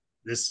that.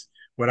 This,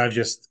 what I've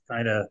just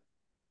kind of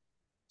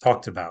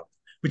talked about,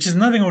 which is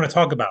another thing I want to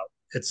talk about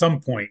at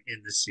some point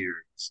in this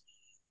series,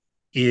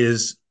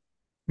 is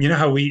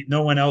how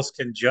no one else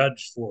can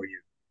judge for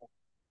you,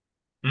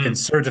 can mm,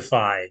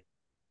 certify.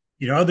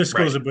 Other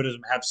schools right. of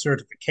Buddhism have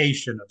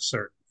certification of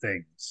certain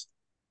things.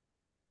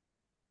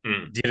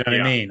 Mm, Do you know what I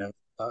yeah, mean?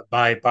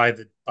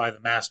 By the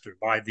master,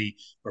 by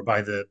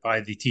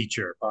the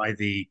teacher,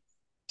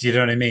 do you know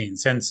what I mean?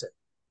 Sensei.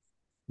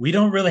 We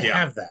don't really yeah.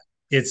 have that.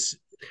 It's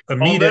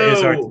Amida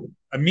is our Although,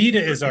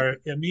 Amida is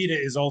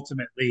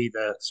ultimately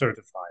the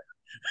certifier.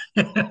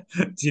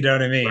 Do you know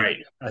what I mean? right.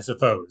 I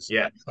suppose.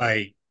 Yeah.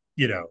 I,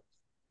 you know,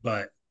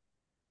 but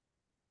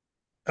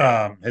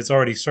has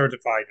already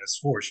certified us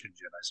for Shinjin,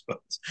 I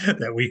suppose,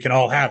 that we can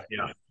all have it.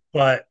 Yeah.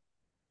 But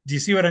do you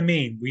see what I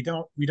mean? We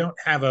don't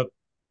have a,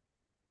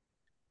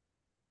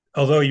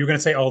 although you're going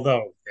to say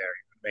although there,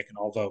 you're going to make an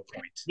although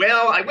point.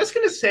 Well, I was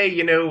going to say,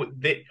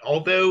 that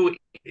although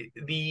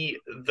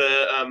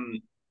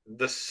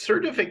the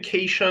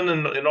certification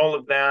and all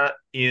of that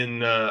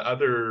in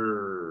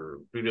other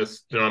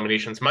Buddhist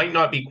denominations might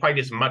not be quite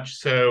as much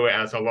so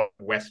as a lot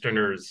of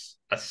Westerners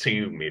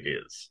assume it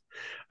is.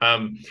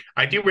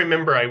 I do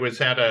remember I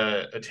was at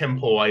a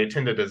temple. I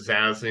attended a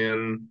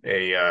zazen,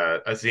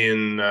 a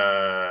Zen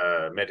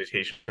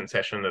meditation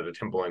session at a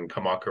temple in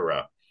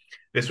Kamakura.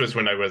 This was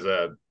when I was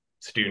a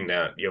student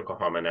at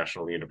Yokohama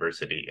National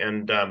University,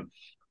 and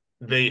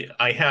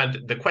I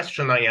had the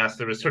question I asked.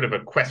 There was sort of a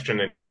question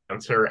and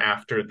answer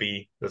after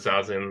the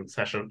zazen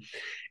session,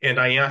 and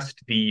I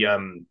asked the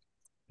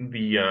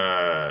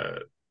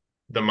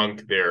the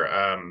monk there,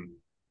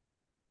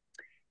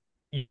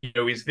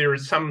 is there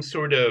some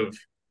sort of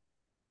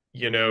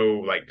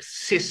like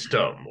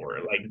system or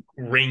like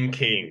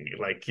ranking,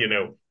 like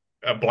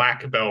a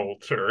black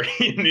belt or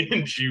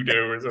in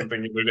judo or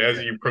something as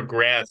Yeah. you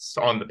progress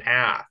on the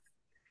path.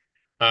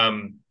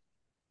 Um,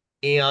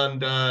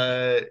 and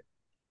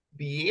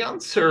the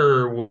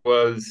answer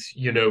was,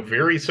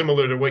 very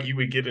similar to what you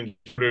would get in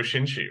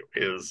Shinshu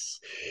is,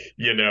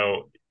 you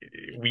know,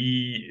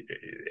 we,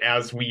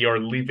 as we are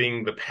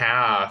living the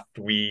path,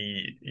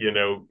 we,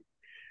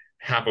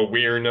 have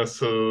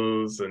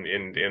awarenesses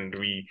and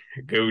we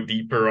go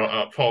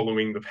deeper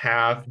following the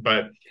path,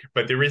 but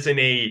there isn't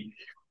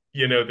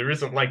there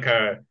isn't like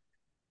a,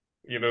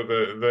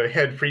 the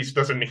head priest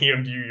doesn't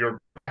hand you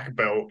your black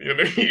belt,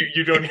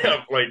 you don't have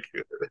like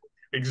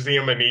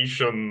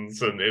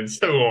examinations and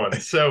so on.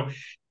 So,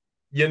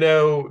 you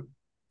know,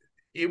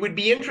 it would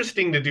be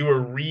interesting to do a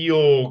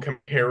real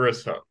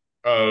comparison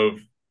of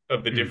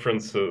of the Mm,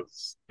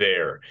 differences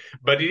there.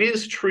 But it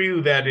is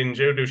true that in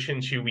Jodo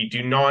Shinshu we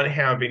do not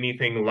have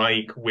anything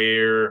like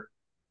where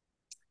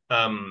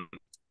um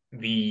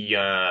the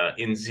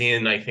in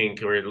Zen, I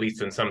think, or at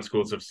least in some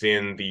schools of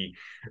Zen,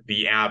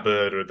 the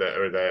abbot or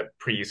the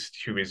priest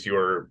who is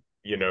your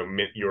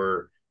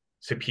your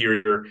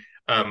superior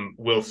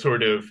will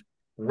sort of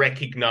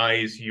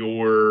recognize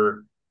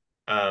your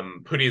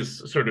put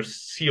his sort of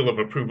seal of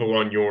approval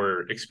on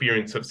your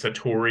experience of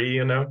Satori,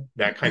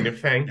 that kind of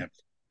thing. yeah.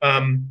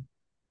 Um,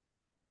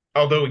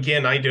 Although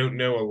again, I don't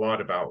know a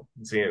lot about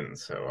Zen,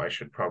 so I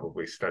should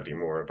probably study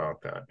more about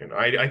that.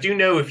 I do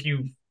know if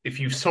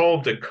you've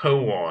solved a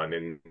koan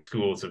in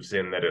schools of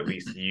Zen that at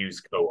least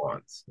use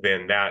koans,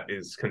 then that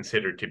is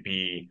considered to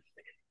be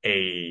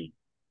a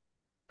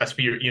a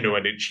spirit,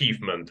 an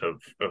achievement of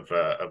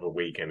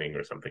awakening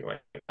or something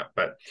like that.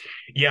 But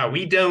yeah,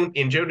 we don't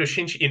in Jodo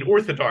Shinshu, in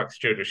Orthodox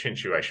Jodo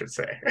Shinshu, I should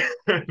say,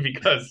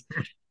 because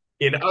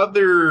in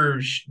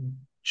other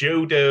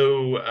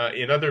Jodo,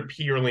 in other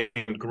Pure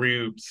Land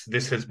groups,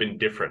 this has been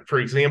different. For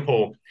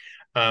example,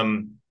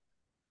 um,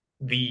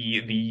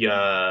 the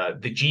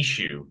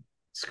Jishu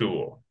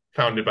school,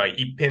 founded by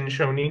Ip10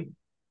 Shonin,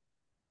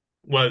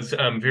 was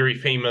very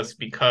famous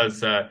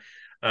because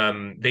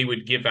they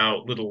would give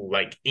out little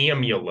like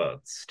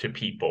amulets to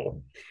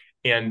people,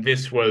 and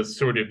this was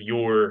sort of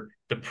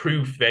the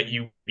proof that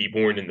you be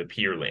born in the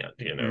Pure Land,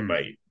 Mm,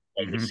 by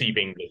hmm.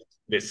 receiving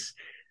this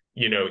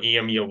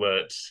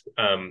amulet.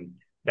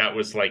 That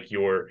was like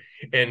your,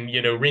 and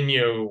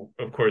Rinyo,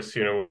 of course,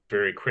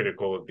 very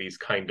critical of these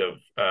kind of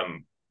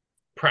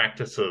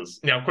practices.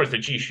 Now, of course, the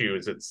Jishu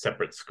is its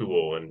separate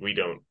school, and we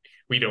don't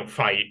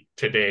fight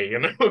today.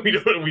 We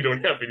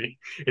don't have any.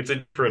 It's a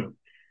different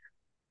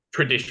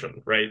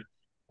tradition, right?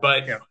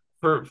 But Yeah.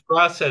 for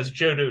us as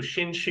Jodo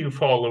Shinshu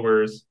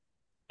followers,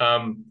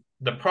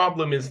 the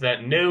problem is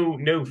that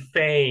no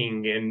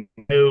Fang and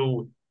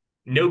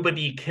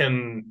nobody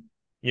can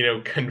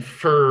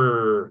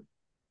confer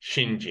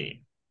Shinjin.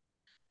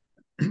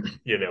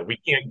 We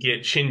can't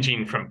get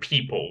Shinjin from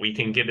people. We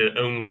can get it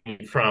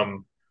only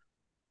from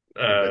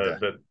The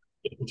Buddha,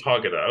 the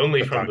Tathagata,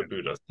 only from the Tathagata.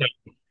 Buddha.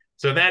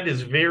 So that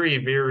is very,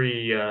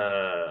 very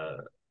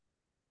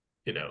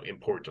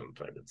important,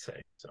 I would say.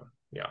 So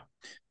yeah.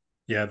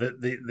 Yeah,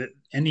 the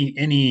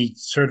any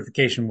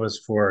certification was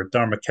for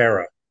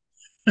Dharmakara,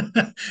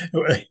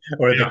 or the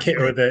Yeah, ki-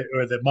 or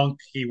the monk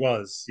he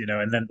was,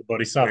 and then the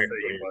bodhisattva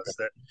he exactly. was.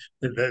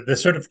 That the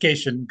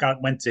certification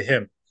went to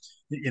him.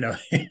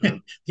 Mm-hmm.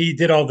 He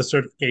did all the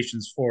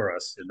certifications for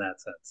us in that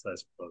sense, I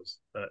suppose.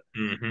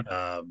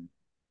 Mm-hmm.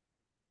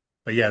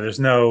 But yeah, there's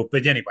no.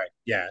 But anyway,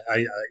 yeah,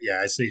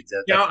 I see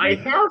that Yeah, definitely.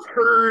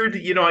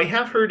 I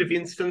have heard of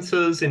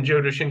instances in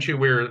Jodo Shinshu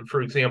where,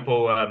 for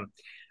example,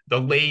 the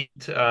late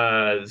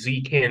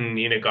Ziken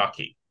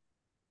Inagaki,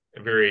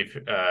 a very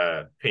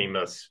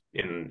famous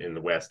in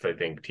the West, I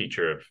think,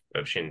 teacher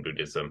of Shin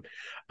Buddhism.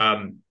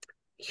 Um,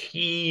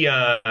 he,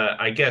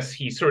 I guess,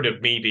 he sort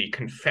of made a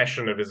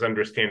confession of his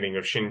understanding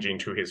of Shinjin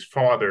to his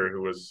father,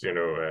 who was,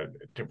 a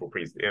temple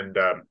priest,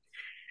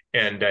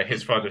 and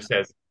his father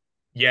says,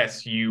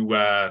 "Yes, you've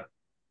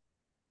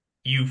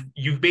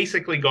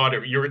basically got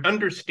it. Your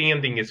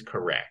understanding is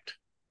correct,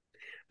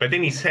 But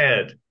then he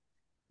said,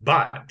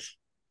 but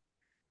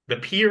the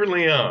Pure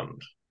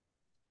Land,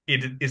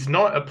 it is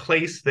not a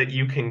place that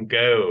you can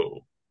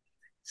go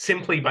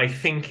simply by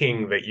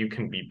thinking that you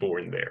can be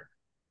born there.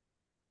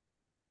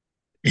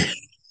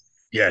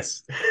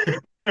 Yes.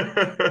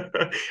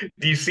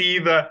 Do you see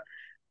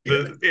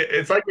Yeah.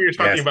 it's like we were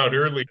talking Yes. about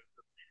earlier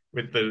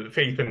with the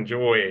faith and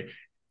joy.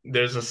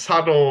 There's a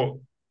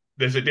subtle,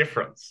 there's a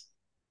difference.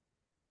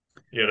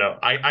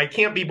 I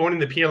can't be born in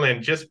the Pure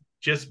Land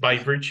just by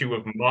virtue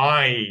of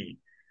my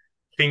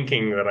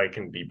thinking that I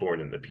can be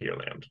born in the Pure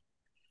Land.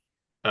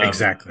 Um,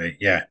 Exactly.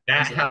 Yeah.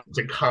 that has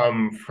to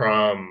come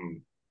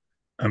from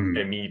Um,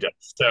 Amida.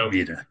 So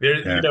Vida. there,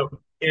 Yeah.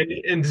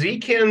 and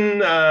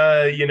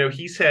Zekin,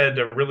 he said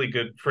a really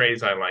good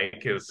phrase I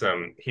like is,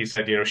 he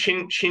said,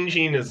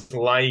 Shinjin is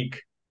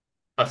like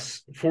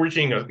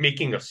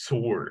making a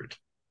sword.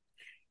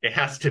 It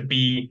has to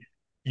be,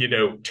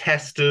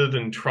 tested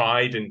and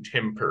tried and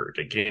tempered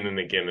again and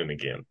again and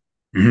again.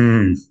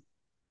 Mm,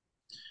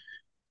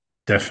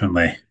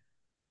 definitely.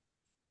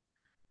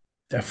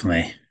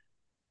 Definitely.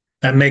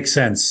 That makes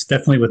sense.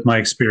 Definitely with my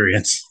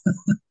experience.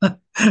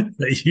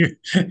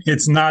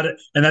 It's not,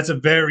 and that's a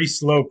very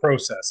slow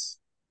process.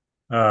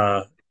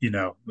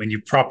 When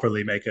you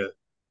properly make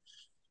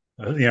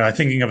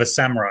thinking of a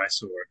samurai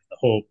sword, the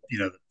whole,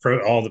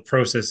 all the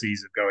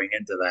processes of going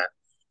into that.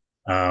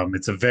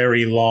 It's a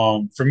very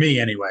long, for me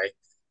anyway.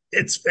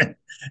 It's been,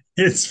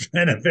 it's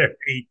been a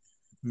very,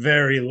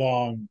 very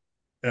long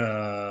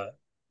uh,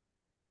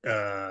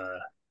 uh,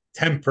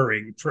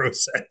 tempering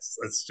process.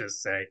 Let's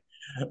just say.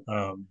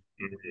 Um,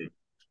 Mhm.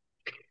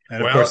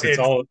 and of Well, course, it's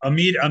all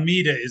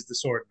Amida is the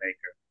sword maker.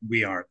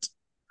 We aren't.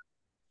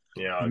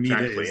 yeah,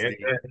 Amida exactly. is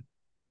the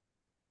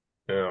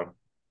Yeah.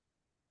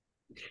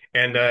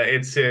 And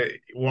it's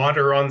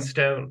water on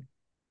stone.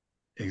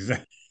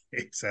 exactly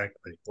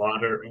exactly.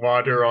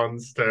 Water on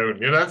stone.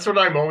 That's what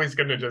I'm always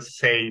going to just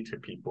say to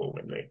people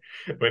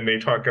when they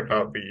talk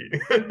about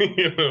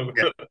the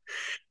Yeah,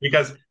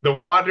 because the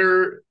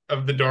water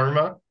of the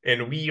Dharma,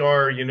 and we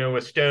are,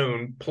 a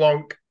stone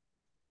plonk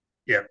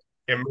yeah.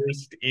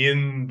 immersed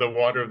in the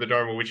water of the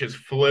Dharma, which is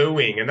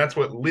flowing, and that's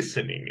what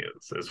listening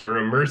is. As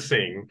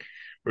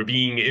we're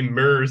being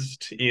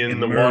immersed in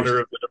the water Immersed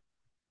of the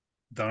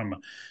Dharma.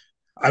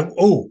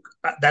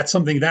 That's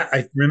something that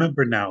I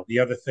remember now. The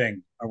other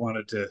thing I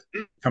wanted to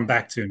Dharma. come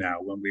back to now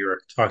when we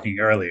were talking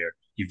earlier.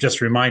 You've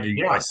just reminded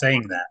me by Yeah.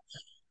 saying that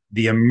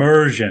the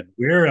immersion.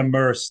 We're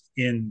immersed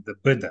in the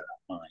Buddha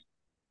mind.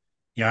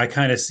 I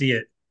kind of see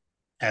it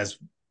as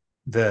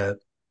the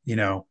you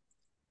know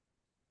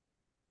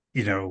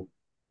you know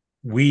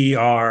we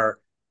are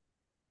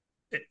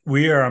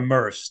we are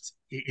immersed.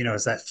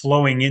 It's that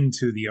flowing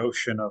into the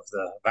ocean of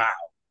the vow.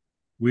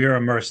 We are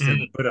immersed in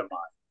the Mm, Buddha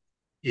mind.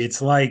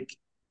 It's like,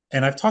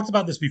 and I've talked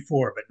about this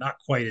before, but not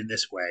quite in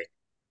this way.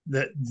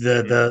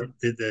 mhm,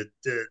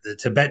 The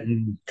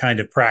Tibetan kind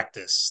of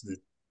practice, the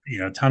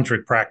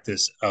tantric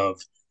practice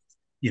of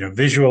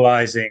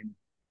visualizing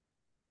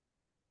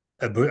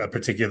a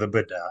particular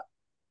Buddha,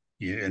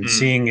 and mm,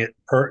 seeing it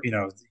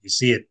you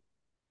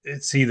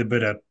see the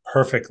Buddha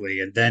perfectly,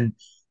 and then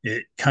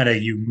it kind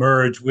of you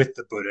merge with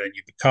the Buddha and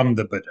you become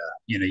the Buddha.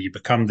 You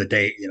become the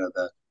day,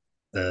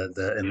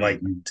 the mm,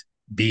 enlightened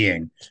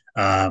being.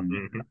 Um,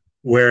 mhm,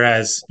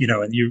 Whereas, and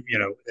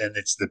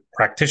it's the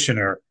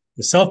practitioner,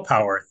 the self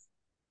power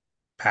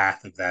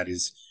path of that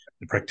is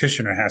the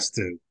practitioner has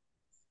to,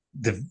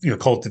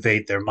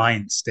 cultivate their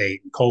mind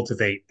state and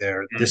cultivate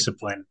their mm,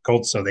 discipline,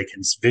 so they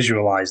can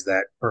visualize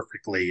that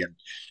perfectly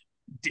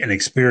and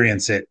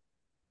experience it,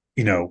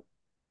 you know,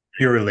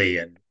 purely.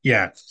 And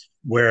yeah,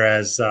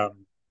 whereas uh,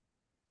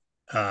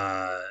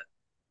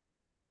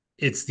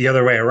 it's the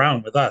other way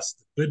around with us.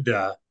 The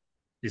Buddha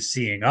is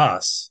seeing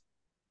us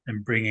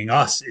and bringing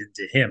us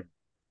into him.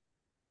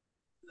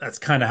 That's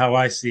kind of how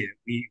I see it.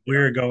 yeah.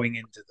 We're going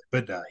into the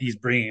Buddha. He's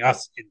bringing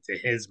us into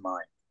his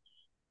mind.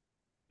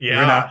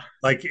 We're not Yeah.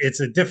 like it's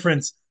a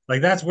difference.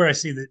 Like that's where I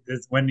see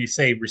that when you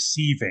say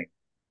receiving,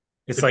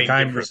 It's it's a like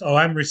big difference.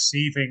 I'm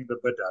receiving the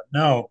Buddha.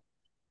 No,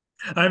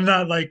 I'm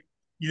not like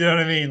you know what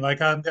I mean.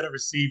 Like I'm gonna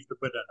receive the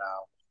Buddha now.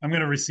 I'm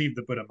gonna receive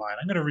the Buddha mind.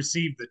 I'm gonna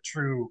receive the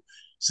true,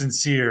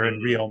 sincere, and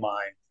Mhm, real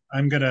mind.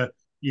 I'm gonna,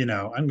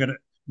 I'm gonna.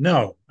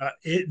 No,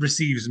 it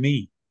receives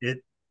me.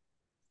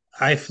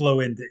 I flow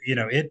into,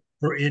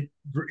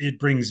 it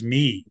brings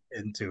me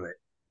into it.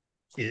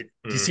 Do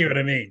you see what mhm.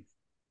 I mean?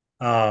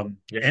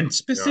 Yeah, And yeah.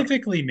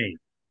 specifically me,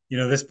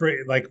 this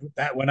like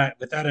that when I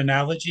with that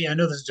analogy, I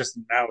know this is just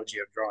an analogy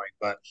of drawing,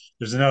 but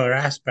there's another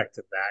aspect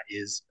of that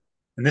is,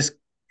 and this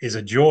is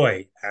a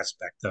joy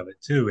aspect of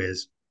it too,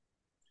 is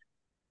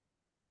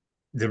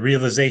the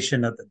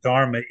realization that the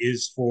Dharma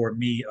is for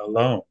me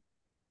alone.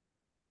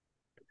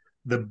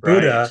 The Right.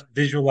 Buddha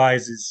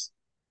visualizes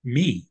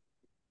me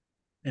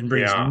and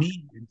brings Yeah.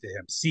 me into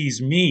him,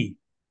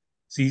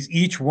 sees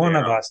each one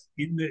of Yeah. us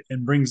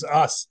and brings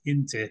us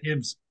into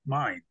his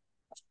mind.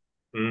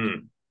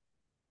 Mm,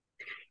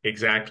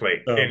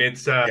 exactly. And So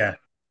it's yeah,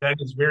 that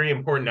is very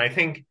important. I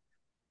think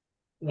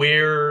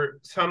where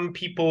some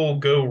people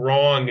go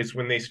wrong is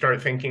when they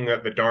start thinking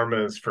that the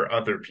Dharma is for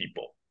other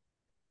people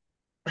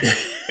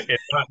and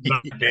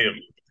not them.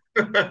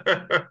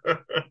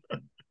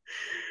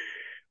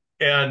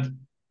 And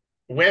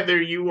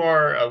whether you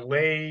are a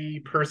lay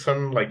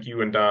person like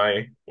you and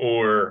I,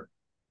 or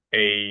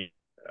a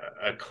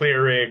a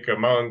cleric, a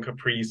monk, a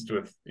priest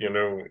with,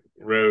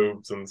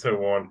 robes and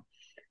so on,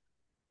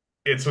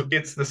 it's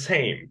the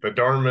same. The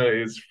Dharma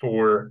is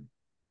for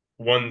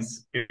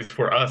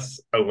us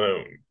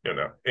alone.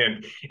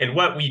 And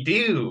what we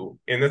do,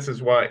 and this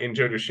is what in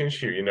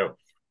Jodo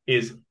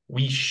is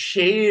we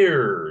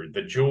share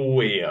the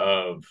joy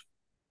of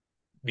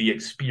the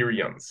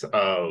experience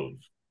of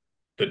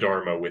the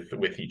Dharma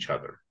with each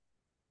other.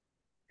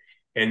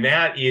 And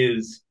that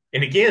is,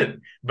 and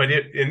again,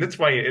 and that's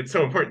why it's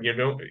so important.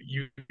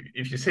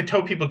 If you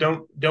tell people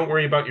don't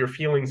worry about your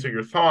feelings or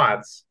your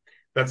thoughts,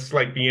 that's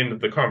like the end of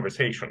the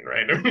conversation,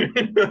 right?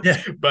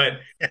 Yeah, But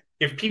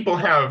if people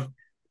have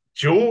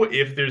joy,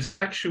 if there's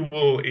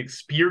actual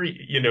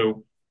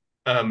experience,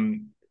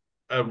 um,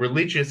 a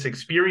religious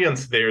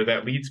experience there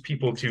that leads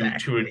people to a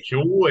exactly.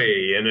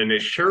 joy and an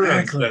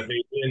assurance that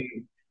Exactly.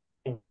 they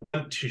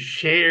want to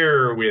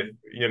share with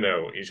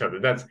each other.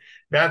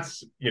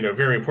 That's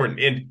very important.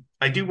 And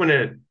I do want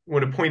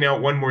to point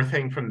out one more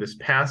thing from this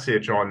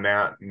passage on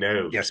that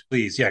note. Yes,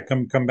 please. Yeah,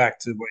 come back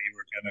to what you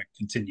were going to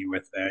continue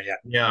with there. Yeah,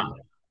 Yeah.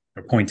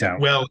 or point out.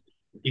 Well,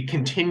 it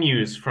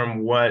continues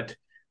from what,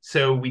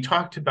 so we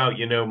talked about,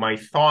 my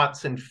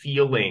thoughts and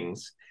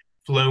feelings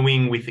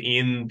flowing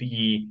within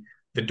the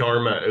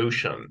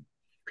Dharma-Ocean.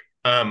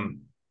 Um,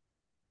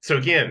 so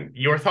again,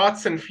 your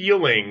thoughts and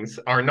feelings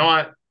are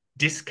not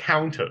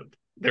discounted.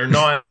 They're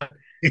not, oh,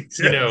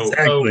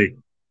 Exactly.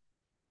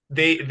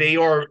 they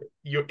are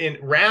your in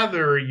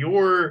rather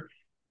your,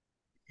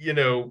 you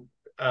know,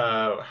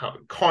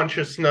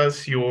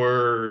 consciousness,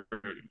 your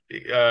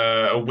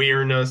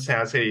awareness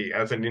as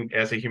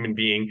a human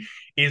being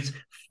is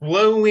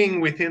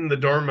flowing within the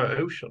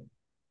Dharma-Ocean.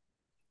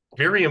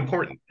 Very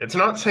important. It's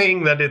not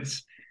saying that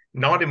it's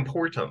not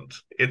important.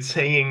 It's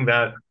saying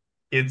that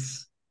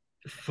it's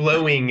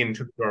flowing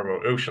into the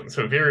Dharma-Ocean.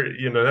 So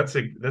very, that's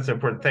an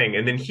important thing.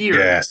 And then here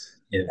Yes.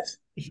 Yes.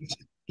 he,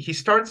 he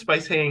starts by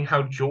saying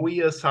how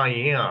joyous I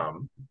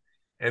am,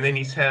 and then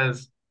he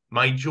says,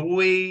 my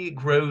joy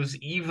grows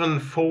even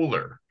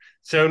fuller.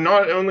 So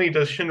not only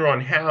does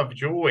Shinron have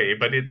joy,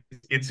 but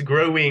it's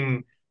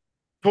growing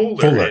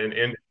fuller Fuller.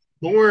 and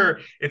more.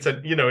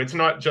 It's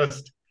not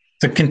just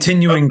It's a oh,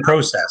 continuing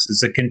process.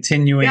 It's a yeah,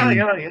 continuing, yeah,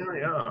 yeah,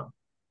 yeah,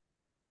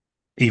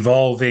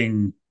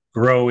 evolving,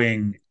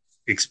 growing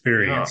yeah,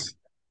 experience.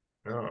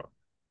 yeah.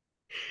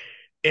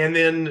 And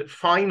then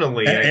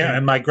finally, I And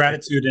think my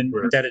gratitude and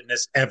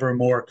indebtedness ever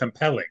more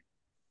compelling.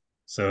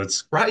 So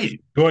it's right,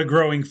 joy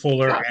growing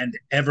fuller yeah, and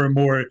ever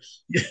more,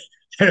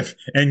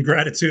 and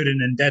gratitude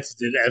and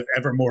indebted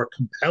ever more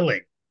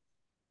compelling.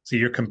 So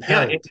you're yeah,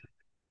 compelled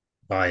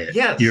by it.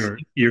 yes,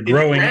 You're it's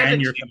growing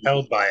and you're gratitude.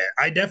 compelled by it.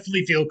 I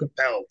definitely feel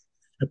compelled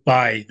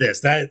by this.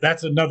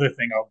 That's another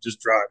thing I'll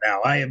just draw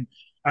now. I am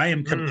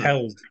Mm,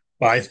 compelled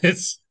by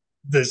this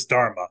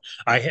dharma.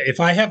 If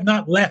I have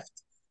not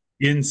left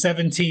in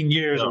 17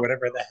 years or yeah,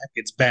 whatever the heck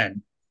it's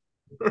been,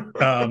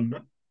 um,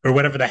 or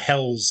whatever the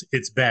hell's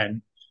it's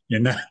been,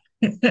 in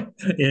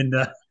in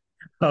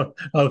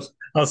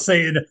I'll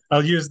say it.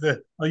 I'll use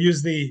the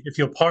if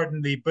you'll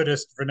pardon the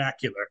Buddhist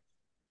vernacular,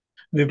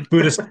 the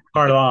Buddhist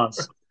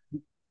parlance,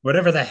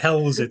 whatever the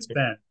hell's it's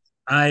been.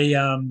 I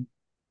um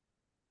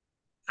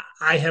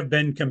I have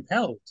been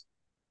compelled.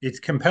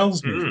 It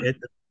compels me. mm,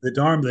 The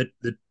Dharma,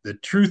 the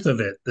truth of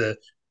it, the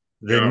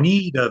yeah,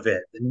 need of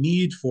it, the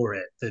need for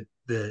it,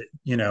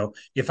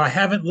 if I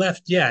haven't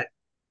left yet,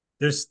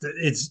 it's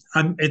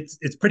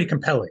pretty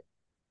compelling.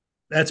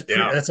 yeah,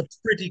 That's a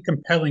pretty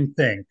compelling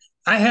thing.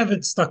 I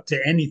haven't stuck to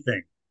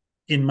anything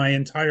in my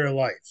entire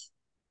life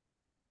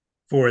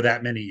for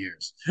that many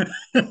years.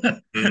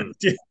 mm,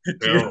 do,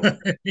 do you know yeah, what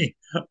I mean?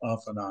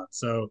 Off and on.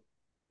 So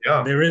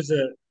yeah, there is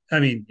I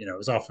mean, it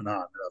was off and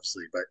on,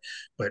 obviously,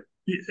 but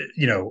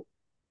you know,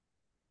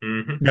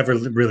 hmm, never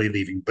really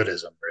leaving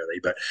Buddhism, really.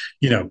 But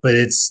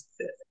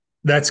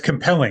that's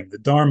compelling. The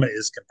Dharma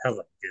is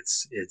compelling.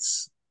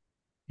 It's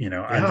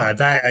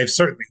yeah, I've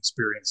certainly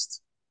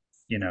experienced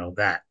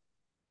that.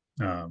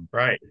 Um,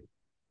 right.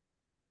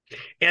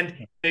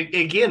 And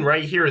again,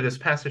 right here, this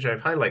passage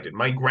I've highlighted,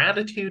 my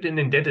gratitude and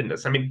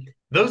indebtedness. I mean,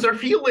 those are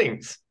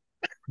feelings.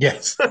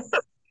 yes,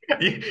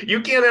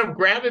 You can't have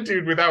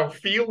gratitude without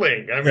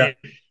feeling. I yeah, mean,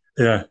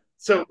 yeah,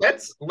 so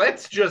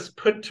let's just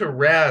put to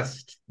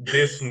rest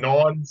this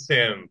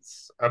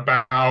nonsense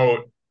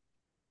about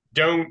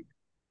don't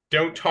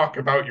don't talk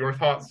about your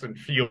thoughts and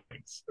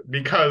feelings,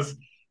 because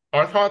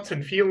our thoughts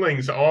and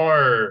feelings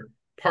are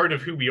part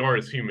of who we are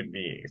as human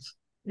beings.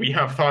 We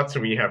have thoughts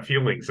and we have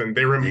feelings, and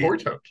they're indeed,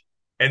 important.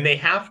 And they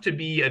have to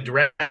be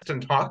addressed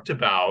and talked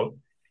about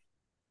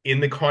in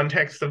the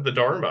context of the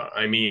Dharma.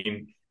 I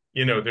mean,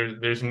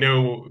 there's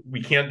no,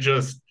 we can't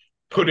just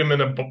put him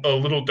in a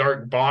little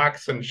dark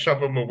box and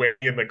shove him away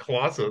in the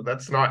closet.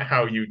 That's not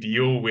how you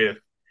deal with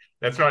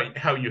That's not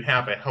how you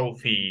have a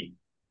healthy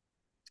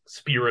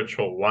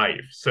spiritual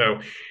life. So,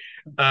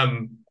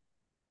 um,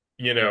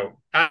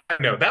 I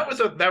know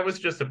that was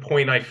just a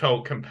point I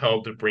felt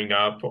compelled to bring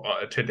up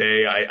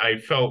today. I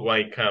felt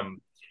like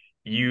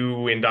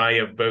you and I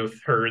have both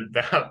heard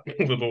that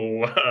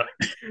little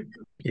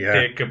Yeah,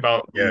 pick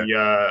about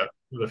yeah.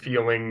 the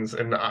feelings,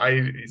 and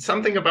I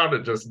something about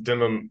it just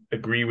didn't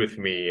agree with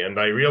me. And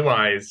I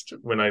realized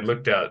when I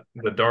looked at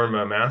the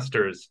Dharma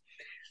masters,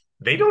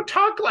 they don't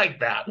talk like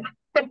that.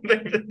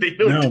 They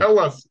don't No. tell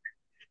us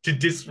to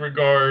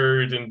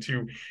disregard and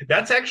to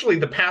that's actually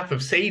the path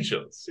of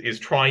sages is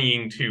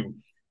trying to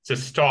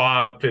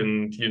stop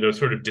and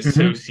sort of Hmm.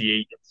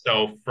 dissociate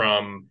yourself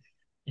from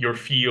your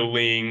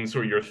feelings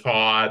or your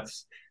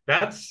thoughts.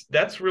 That's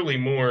really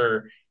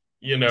more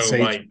The sage.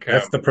 like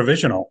That's the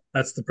provisional.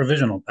 That's the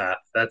provisional path.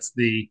 That's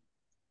the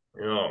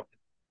you know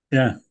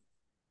yeah,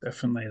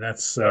 definitely.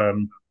 That's uh,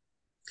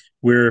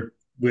 we're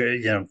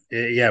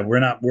yeah, we're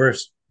not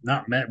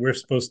meant we're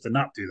supposed to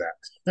not do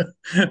that.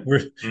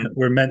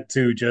 we're meant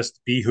to just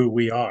be who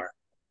we are,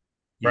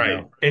 you right.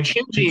 know. And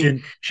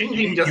Shinjin,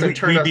 Shinjin doesn't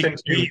turn us into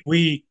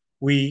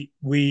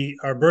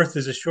our birth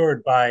is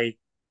assured by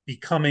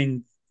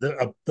becoming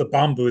the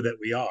bamboo that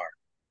we are,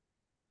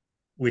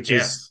 which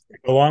is yes.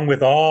 along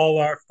with all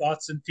our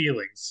thoughts and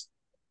feelings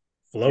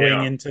flowing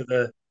Yeah. into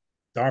the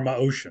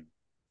Dharma-Ocean.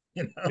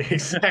 Like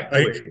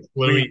Exactly.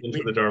 Flowing we into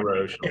we the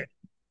Dharma-Ocean.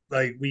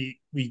 like we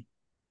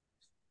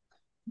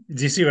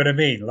do you see what I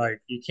mean?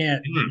 Like you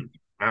can't. It's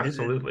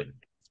Absolutely.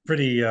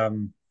 pretty.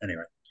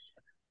 Anyway.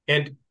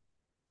 And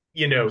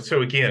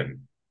so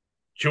again,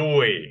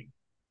 joy,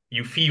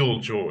 you feel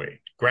joy.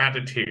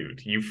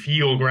 Gratitude, you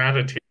feel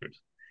gratitude.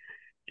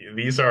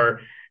 These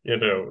are,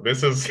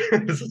 this is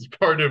this is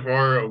part of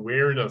our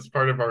awareness,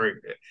 part of our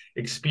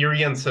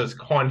experience as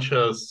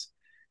conscious,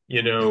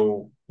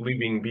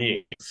 living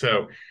beings.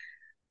 So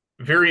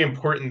very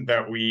important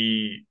that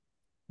we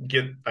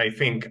get, I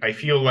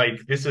feel like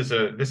this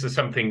is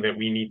something that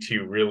we need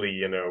to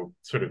really,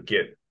 sort of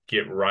get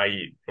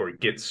right or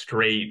get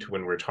straight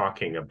when we're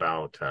talking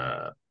about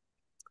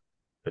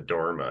the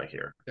Dharma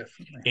here.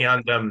 Definitely.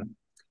 And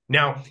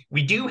now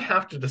we do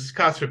have to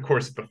discuss, of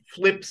course, the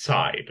flip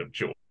side of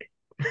joy.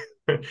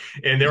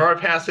 And there are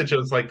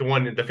passages like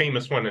the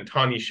famous one in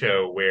Tani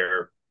Show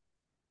where,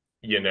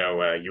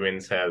 Yuen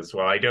says,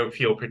 well, I don't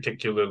feel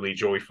particularly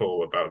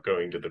joyful about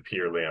going to the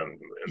Pure Land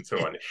and so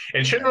on.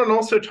 And Yeah. Shinron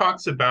also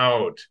talks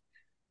about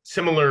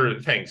similar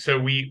things. So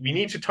we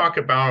need to talk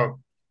about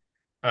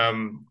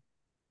um,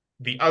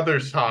 the other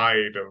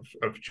side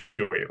of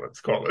joy,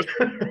 let's call it,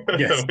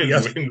 Yes. The when,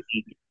 other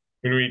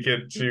when we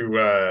get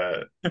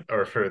to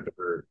our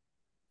further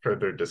or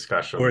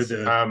discussions.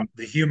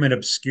 the human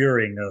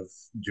obscuring of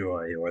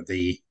joy or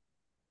the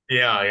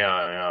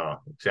Yeah,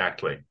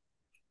 exactly.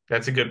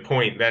 That's a good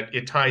point. That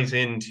it ties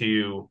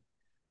into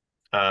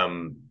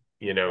in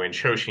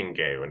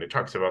Shoshinge when it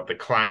talks about the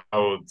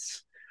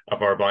clouds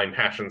of our blind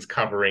passions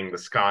covering the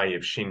sky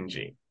of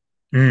Shinji.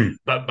 mm,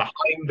 But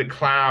behind the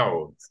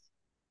clouds,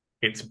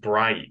 it's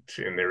bright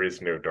and there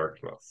is no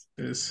darkness.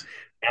 is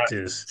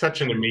is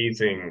Such an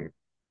amazing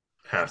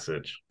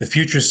passage. the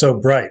future's so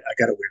bright. I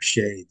got to wear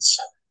shades.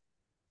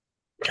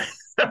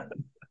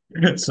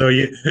 So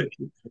you,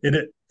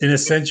 in a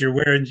sense, you're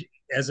wearing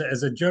as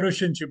a Jodo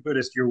Shinshu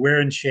Buddhist, you're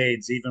wearing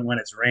shades even when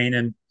it's raining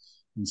and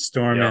Yeah,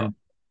 storming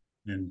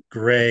and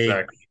gray.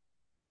 exactly.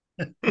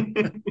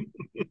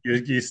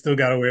 You still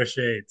got to wear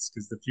shades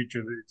because the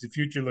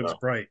future looks Yeah.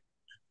 bright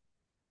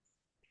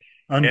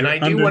And I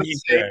do want to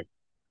underneath say, there.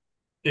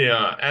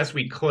 yeah, as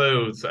we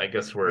close, I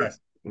guess we're Yes,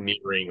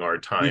 nearing our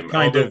we've time.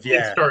 kind Although of we did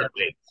yeah. start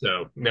late,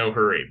 so no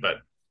hurry. But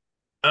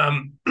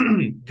um,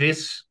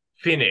 this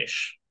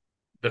finish,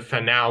 the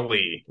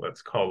finale,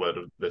 let's call it,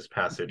 of this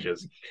passage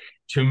is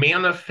to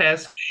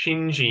manifest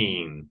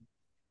Shinjin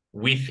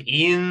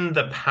within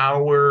the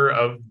power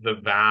of the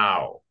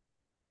vow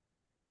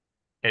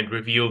and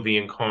reveal the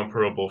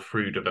incomparable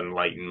fruit of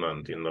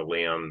enlightenment in the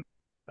land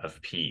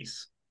of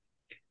peace.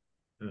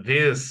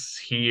 This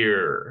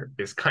here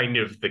is kind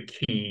of the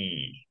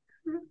key.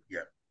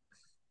 Yeah.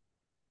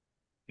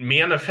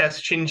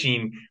 Manifest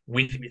Shinjin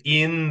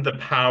within the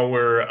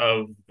power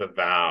of the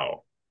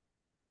vow.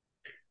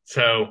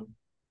 So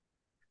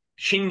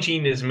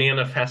Shinjin is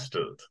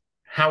manifested.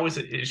 How is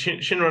it?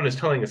 Shinron is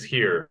telling us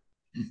here.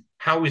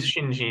 How is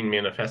Shinjin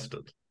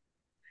manifested?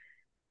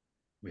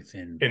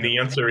 Within And the the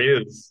answer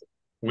is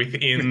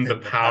within the within the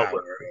power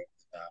power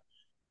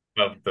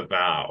of of the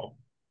vow,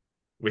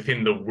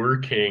 within the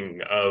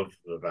working of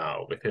the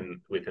vow,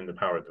 within the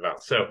power of the vow.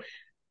 So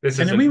this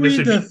would be Can we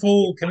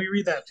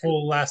read that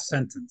full last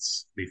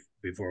sentence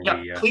before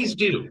yeah. we Please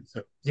do.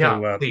 so Yeah,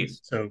 so uh please.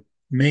 so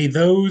may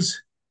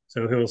those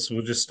so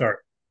we'll just start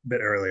a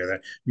bit earlier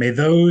there. May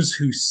those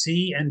who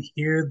see and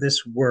hear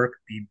this work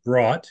be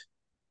brought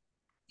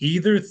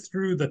either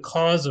through the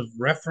cause of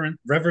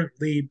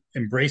reverently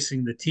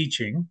embracing the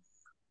teaching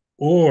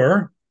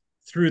or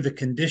through the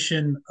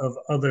condition of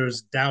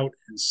others' doubt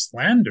and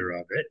slander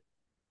of it.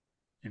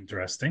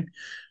 Interesting.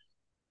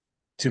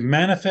 To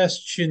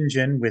manifest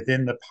Shinjin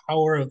within the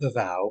power of the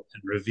vow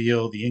and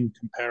reveal the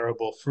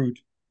incomparable fruit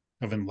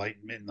of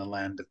enlightenment in the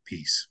land of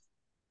peace.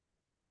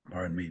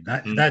 Pardon me.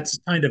 Mm. That's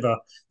kind of a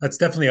that's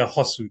definitely a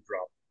Hosu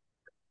drop.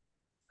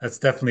 That's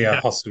definitely a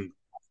Yeah.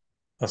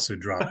 Hosu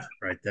drop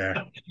right there.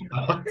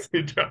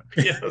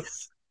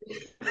 Yes.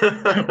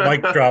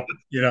 Mic drop.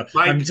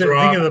 I'm Mic just thinking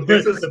drop. of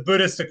This is, the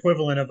Buddhist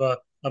equivalent of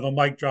a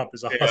mic drop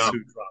is a yeah. Hosu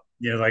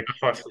drop. Like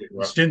Yeah.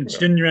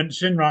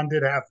 Shinran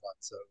did have one,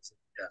 so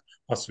yeah,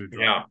 Hosu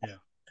drop. Yeah. Yeah,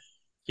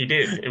 He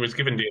did. It was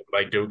given to him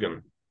by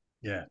Dogen.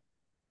 yeah.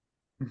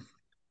 I'm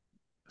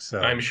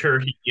So sure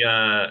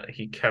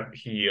he kept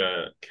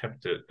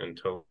it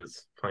until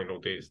his final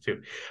days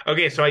too.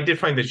 Okay, so I did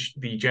find the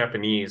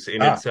Japanese,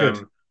 and it's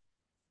good.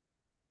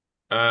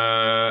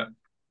 uh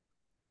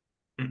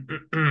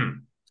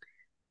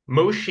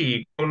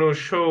Moshi kono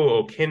sho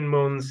o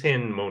kenmon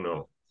sen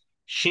mono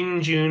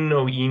Shinjun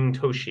o in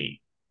toshi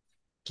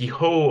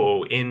Giho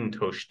o en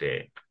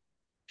toshite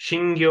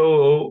Shingyo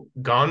o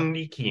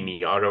ganriki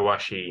ni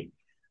arawashi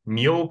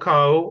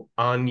Myoka o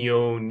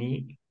anyo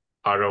ni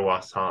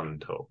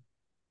arawasanto.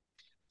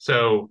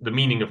 So the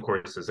meaning, of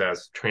course, is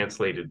as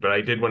translated, but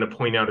I did want to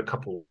point out a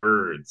couple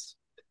words.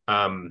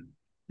 Um,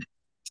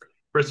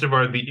 First of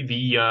all, the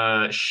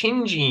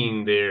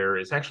Shinjin there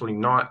is actually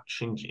not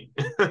Shinjin.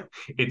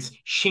 It's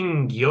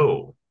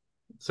Shingyo.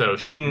 So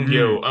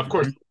Shingyo, of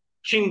course,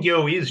 Mm-hmm.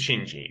 Shingyo is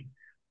Shinjin,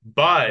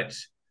 but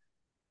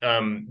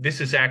this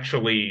is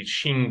actually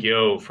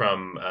Shingyo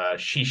from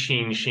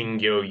Shishin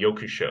Shingyo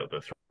Yokusho,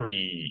 the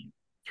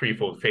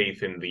threefold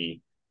faith in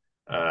the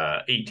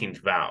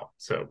 18th vow.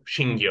 So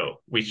Shingyo,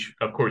 which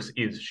of course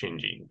is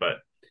Shinjin, but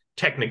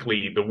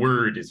technically the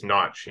word is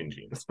not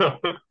Shinjin. So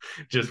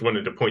just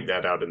wanted to point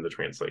that out in the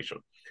translation.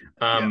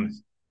 Yeah, Um,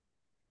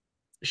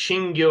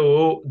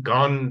 Shingyo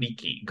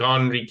Gonriki.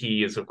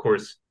 Gonriki is, of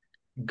course,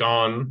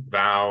 Gon,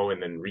 vow,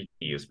 and then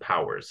Riki is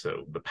power.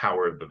 So the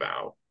power of the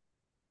vow.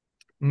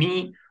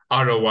 Ni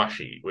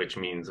Arawashi, which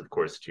means, of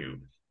course, to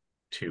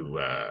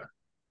uh,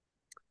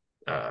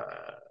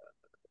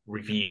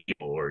 reveal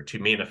or to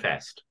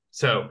manifest.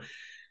 So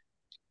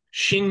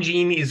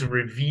Shinjin is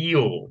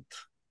revealed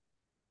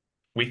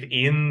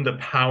within the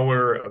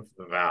power of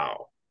the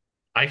vow.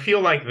 I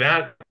feel like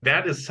that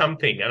is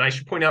something, and I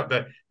should point out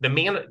that the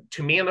man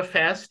to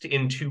manifest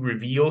and to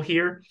reveal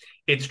here,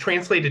 it's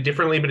translated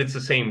differently, but it's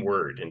the same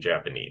word in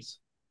Japanese.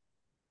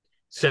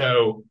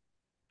 So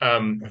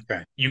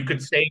okay. you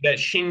could say that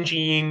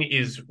Shinjin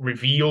is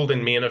revealed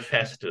and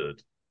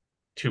manifested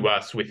to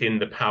us within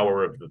the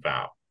power of the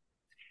vow.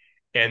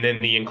 And then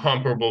the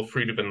incomparable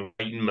fruit of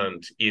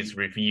enlightenment is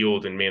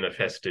revealed and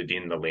manifested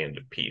in the land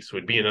of peace,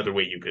 would be another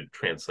way you could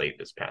translate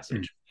this Mm.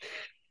 passage.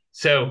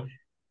 So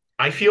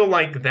I feel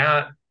like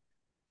that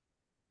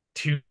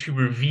to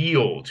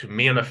reveal, to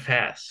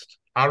manifest,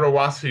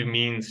 arawasu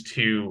means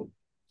to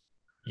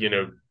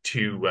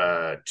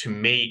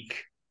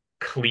make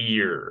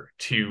clear,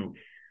 to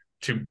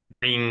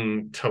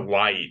bring to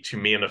light, to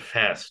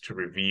manifest, to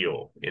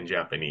reveal in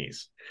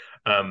Japanese.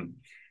 Um,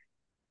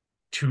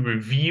 to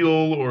reveal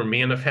or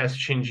manifest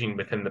changing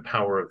within the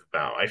power of the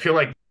vow. I feel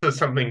like this is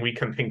something we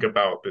can think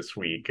about this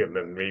week, and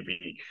then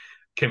maybe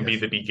can be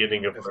Yes, the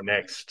beginning of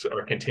definitely.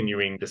 our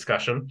continuing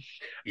discussion.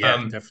 Yeah,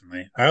 Um,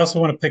 definitely. I also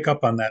want to pick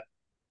up on that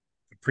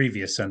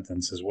previous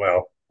sentence as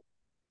well,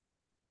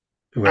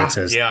 where it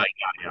says, yeah,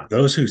 yeah,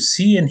 those who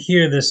see and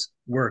hear this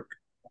work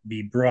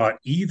be brought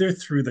either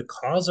through the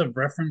cause of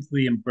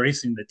reverently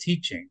embracing the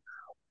teaching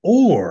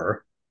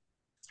or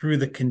through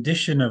the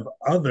condition of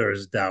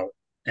others' doubt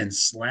and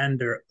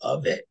slander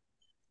of it.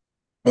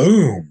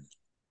 Boom.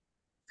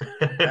 yeah.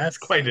 It's That's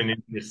quite an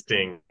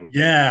interesting.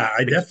 yeah, I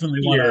The key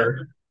definitely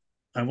here,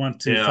 I want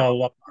to yeah.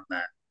 follow up on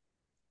that.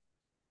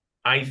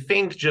 I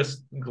think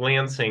just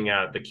glancing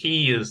at the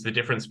key is the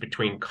difference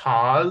between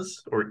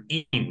cause or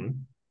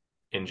in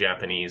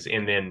Japanese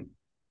and then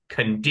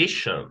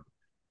condition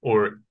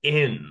or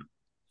in.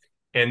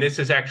 And this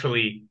is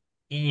actually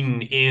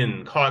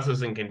in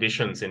causes and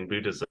conditions in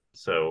Buddhism.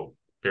 So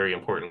very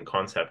important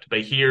concept.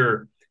 But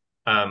here,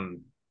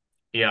 um,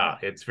 yeah,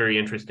 it's very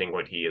interesting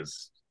what he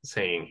is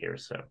saying here.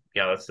 So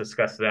yeah, let's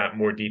discuss that in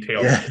more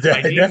detail. Yeah,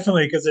 I did.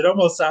 definitely, because it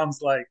almost sounds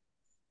like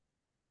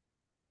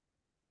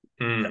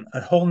Mm. a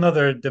whole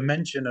nother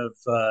dimension of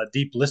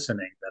deep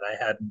listening that I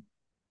hadn't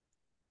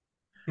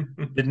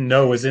didn't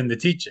know was in the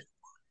teaching.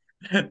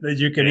 That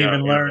you can Yeah,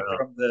 even yeah, learn yeah.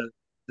 from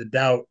the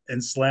doubt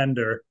and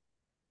slander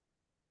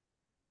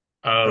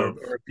Of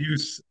or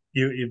abuse.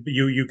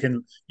 You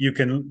can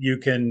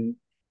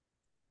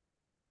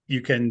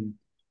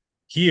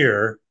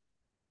hear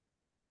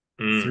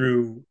mm,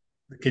 through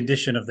the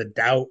condition of the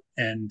doubt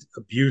and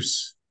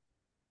abuse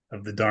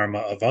of the Dharma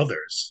of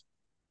others.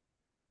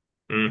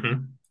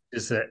 mm-hmm.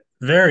 Is that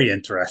very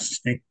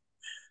interesting?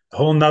 A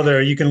whole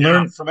nother, you can Yeah,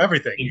 learn from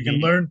everything.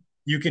 indeed.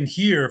 You can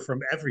hear from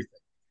everything.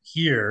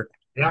 Hear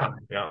Yeah,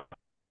 yeah.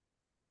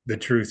 the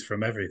truth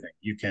from everything.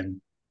 You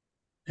can,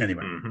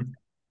 anyway. Mm-hmm.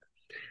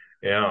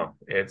 Yeah,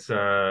 it's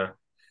well,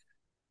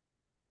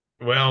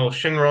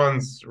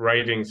 Shinron's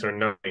writings are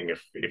nothing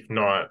if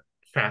not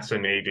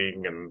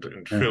fascinating and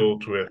Uh,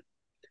 filled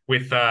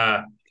with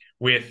uh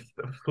with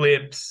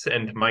flips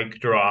and mic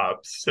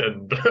drops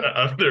and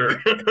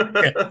other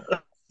yeah,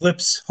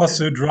 flips,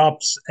 Hosu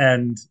drops,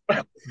 and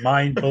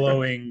mind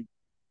blowing.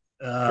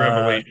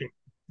 revelation.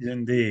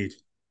 Indeed.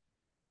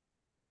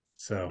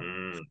 So,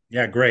 Mm.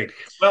 yeah, great.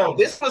 Well,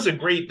 this was a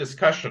great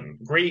discussion.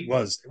 Great,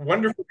 Was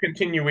wonderful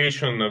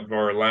continuation of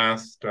our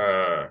last.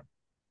 I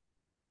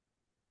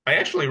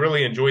actually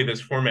really enjoy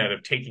this format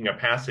of taking a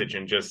passage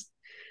and just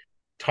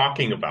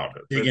talking about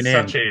it. digging It's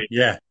such in. a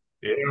Yeah,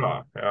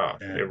 yeah.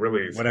 It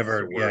really is a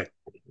whatever. word.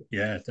 Yeah,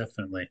 yeah,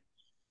 definitely.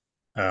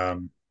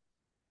 Um,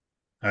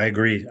 I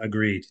agreed.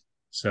 Agreed.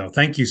 So,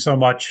 thank you so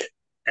much,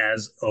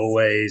 as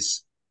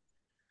always.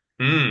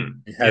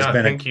 Mm. It has Yeah,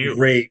 been a thank you.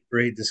 great,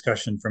 great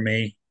discussion for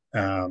me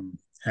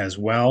as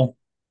well.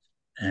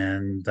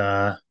 And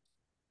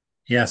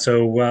yeah,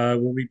 so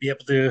will we be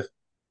able to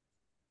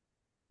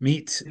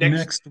meet Next,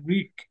 next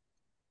week?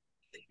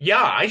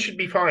 yeah, I should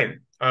be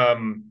fine.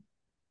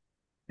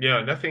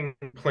 Yeah, nothing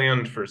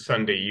planned for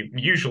Sunday.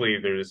 Usually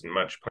there isn't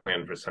much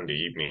planned for Sunday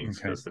evenings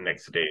Okay, because the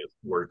next day is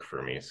work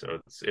for me.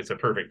 So it's a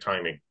perfect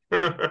timing.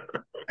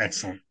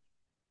 excellent.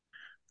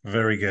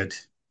 Very good.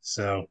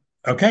 So,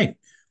 okay.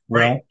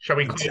 Right. Well, Shall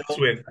we close until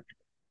with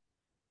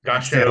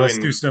Gasho let's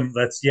do and some.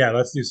 Let's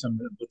do some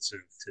Butsu to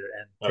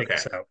and take okay.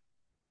 us out.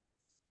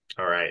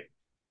 All right.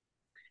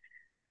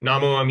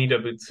 Namo Amida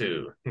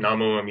Butsu.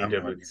 Namo I'm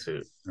Amida on you.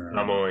 Butsu.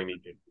 Namo Um,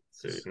 Amida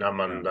Butsu.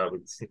 Namanda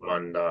Butsu.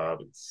 Namanda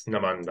Butsu.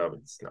 Namanda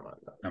Butsu.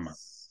 Namanda I'm on.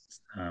 Butsu.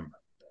 Um,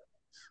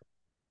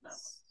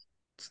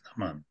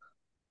 I'm on.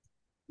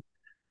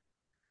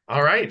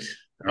 All right.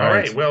 All All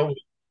right. right. Well,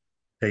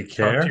 Take talk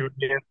to care. you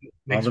again All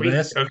next the week.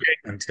 best. Okay.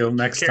 Until Take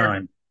next care.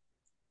 time.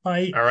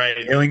 Bye. All right.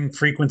 Hailing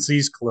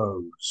frequencies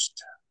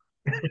closed.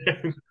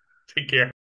 Take care.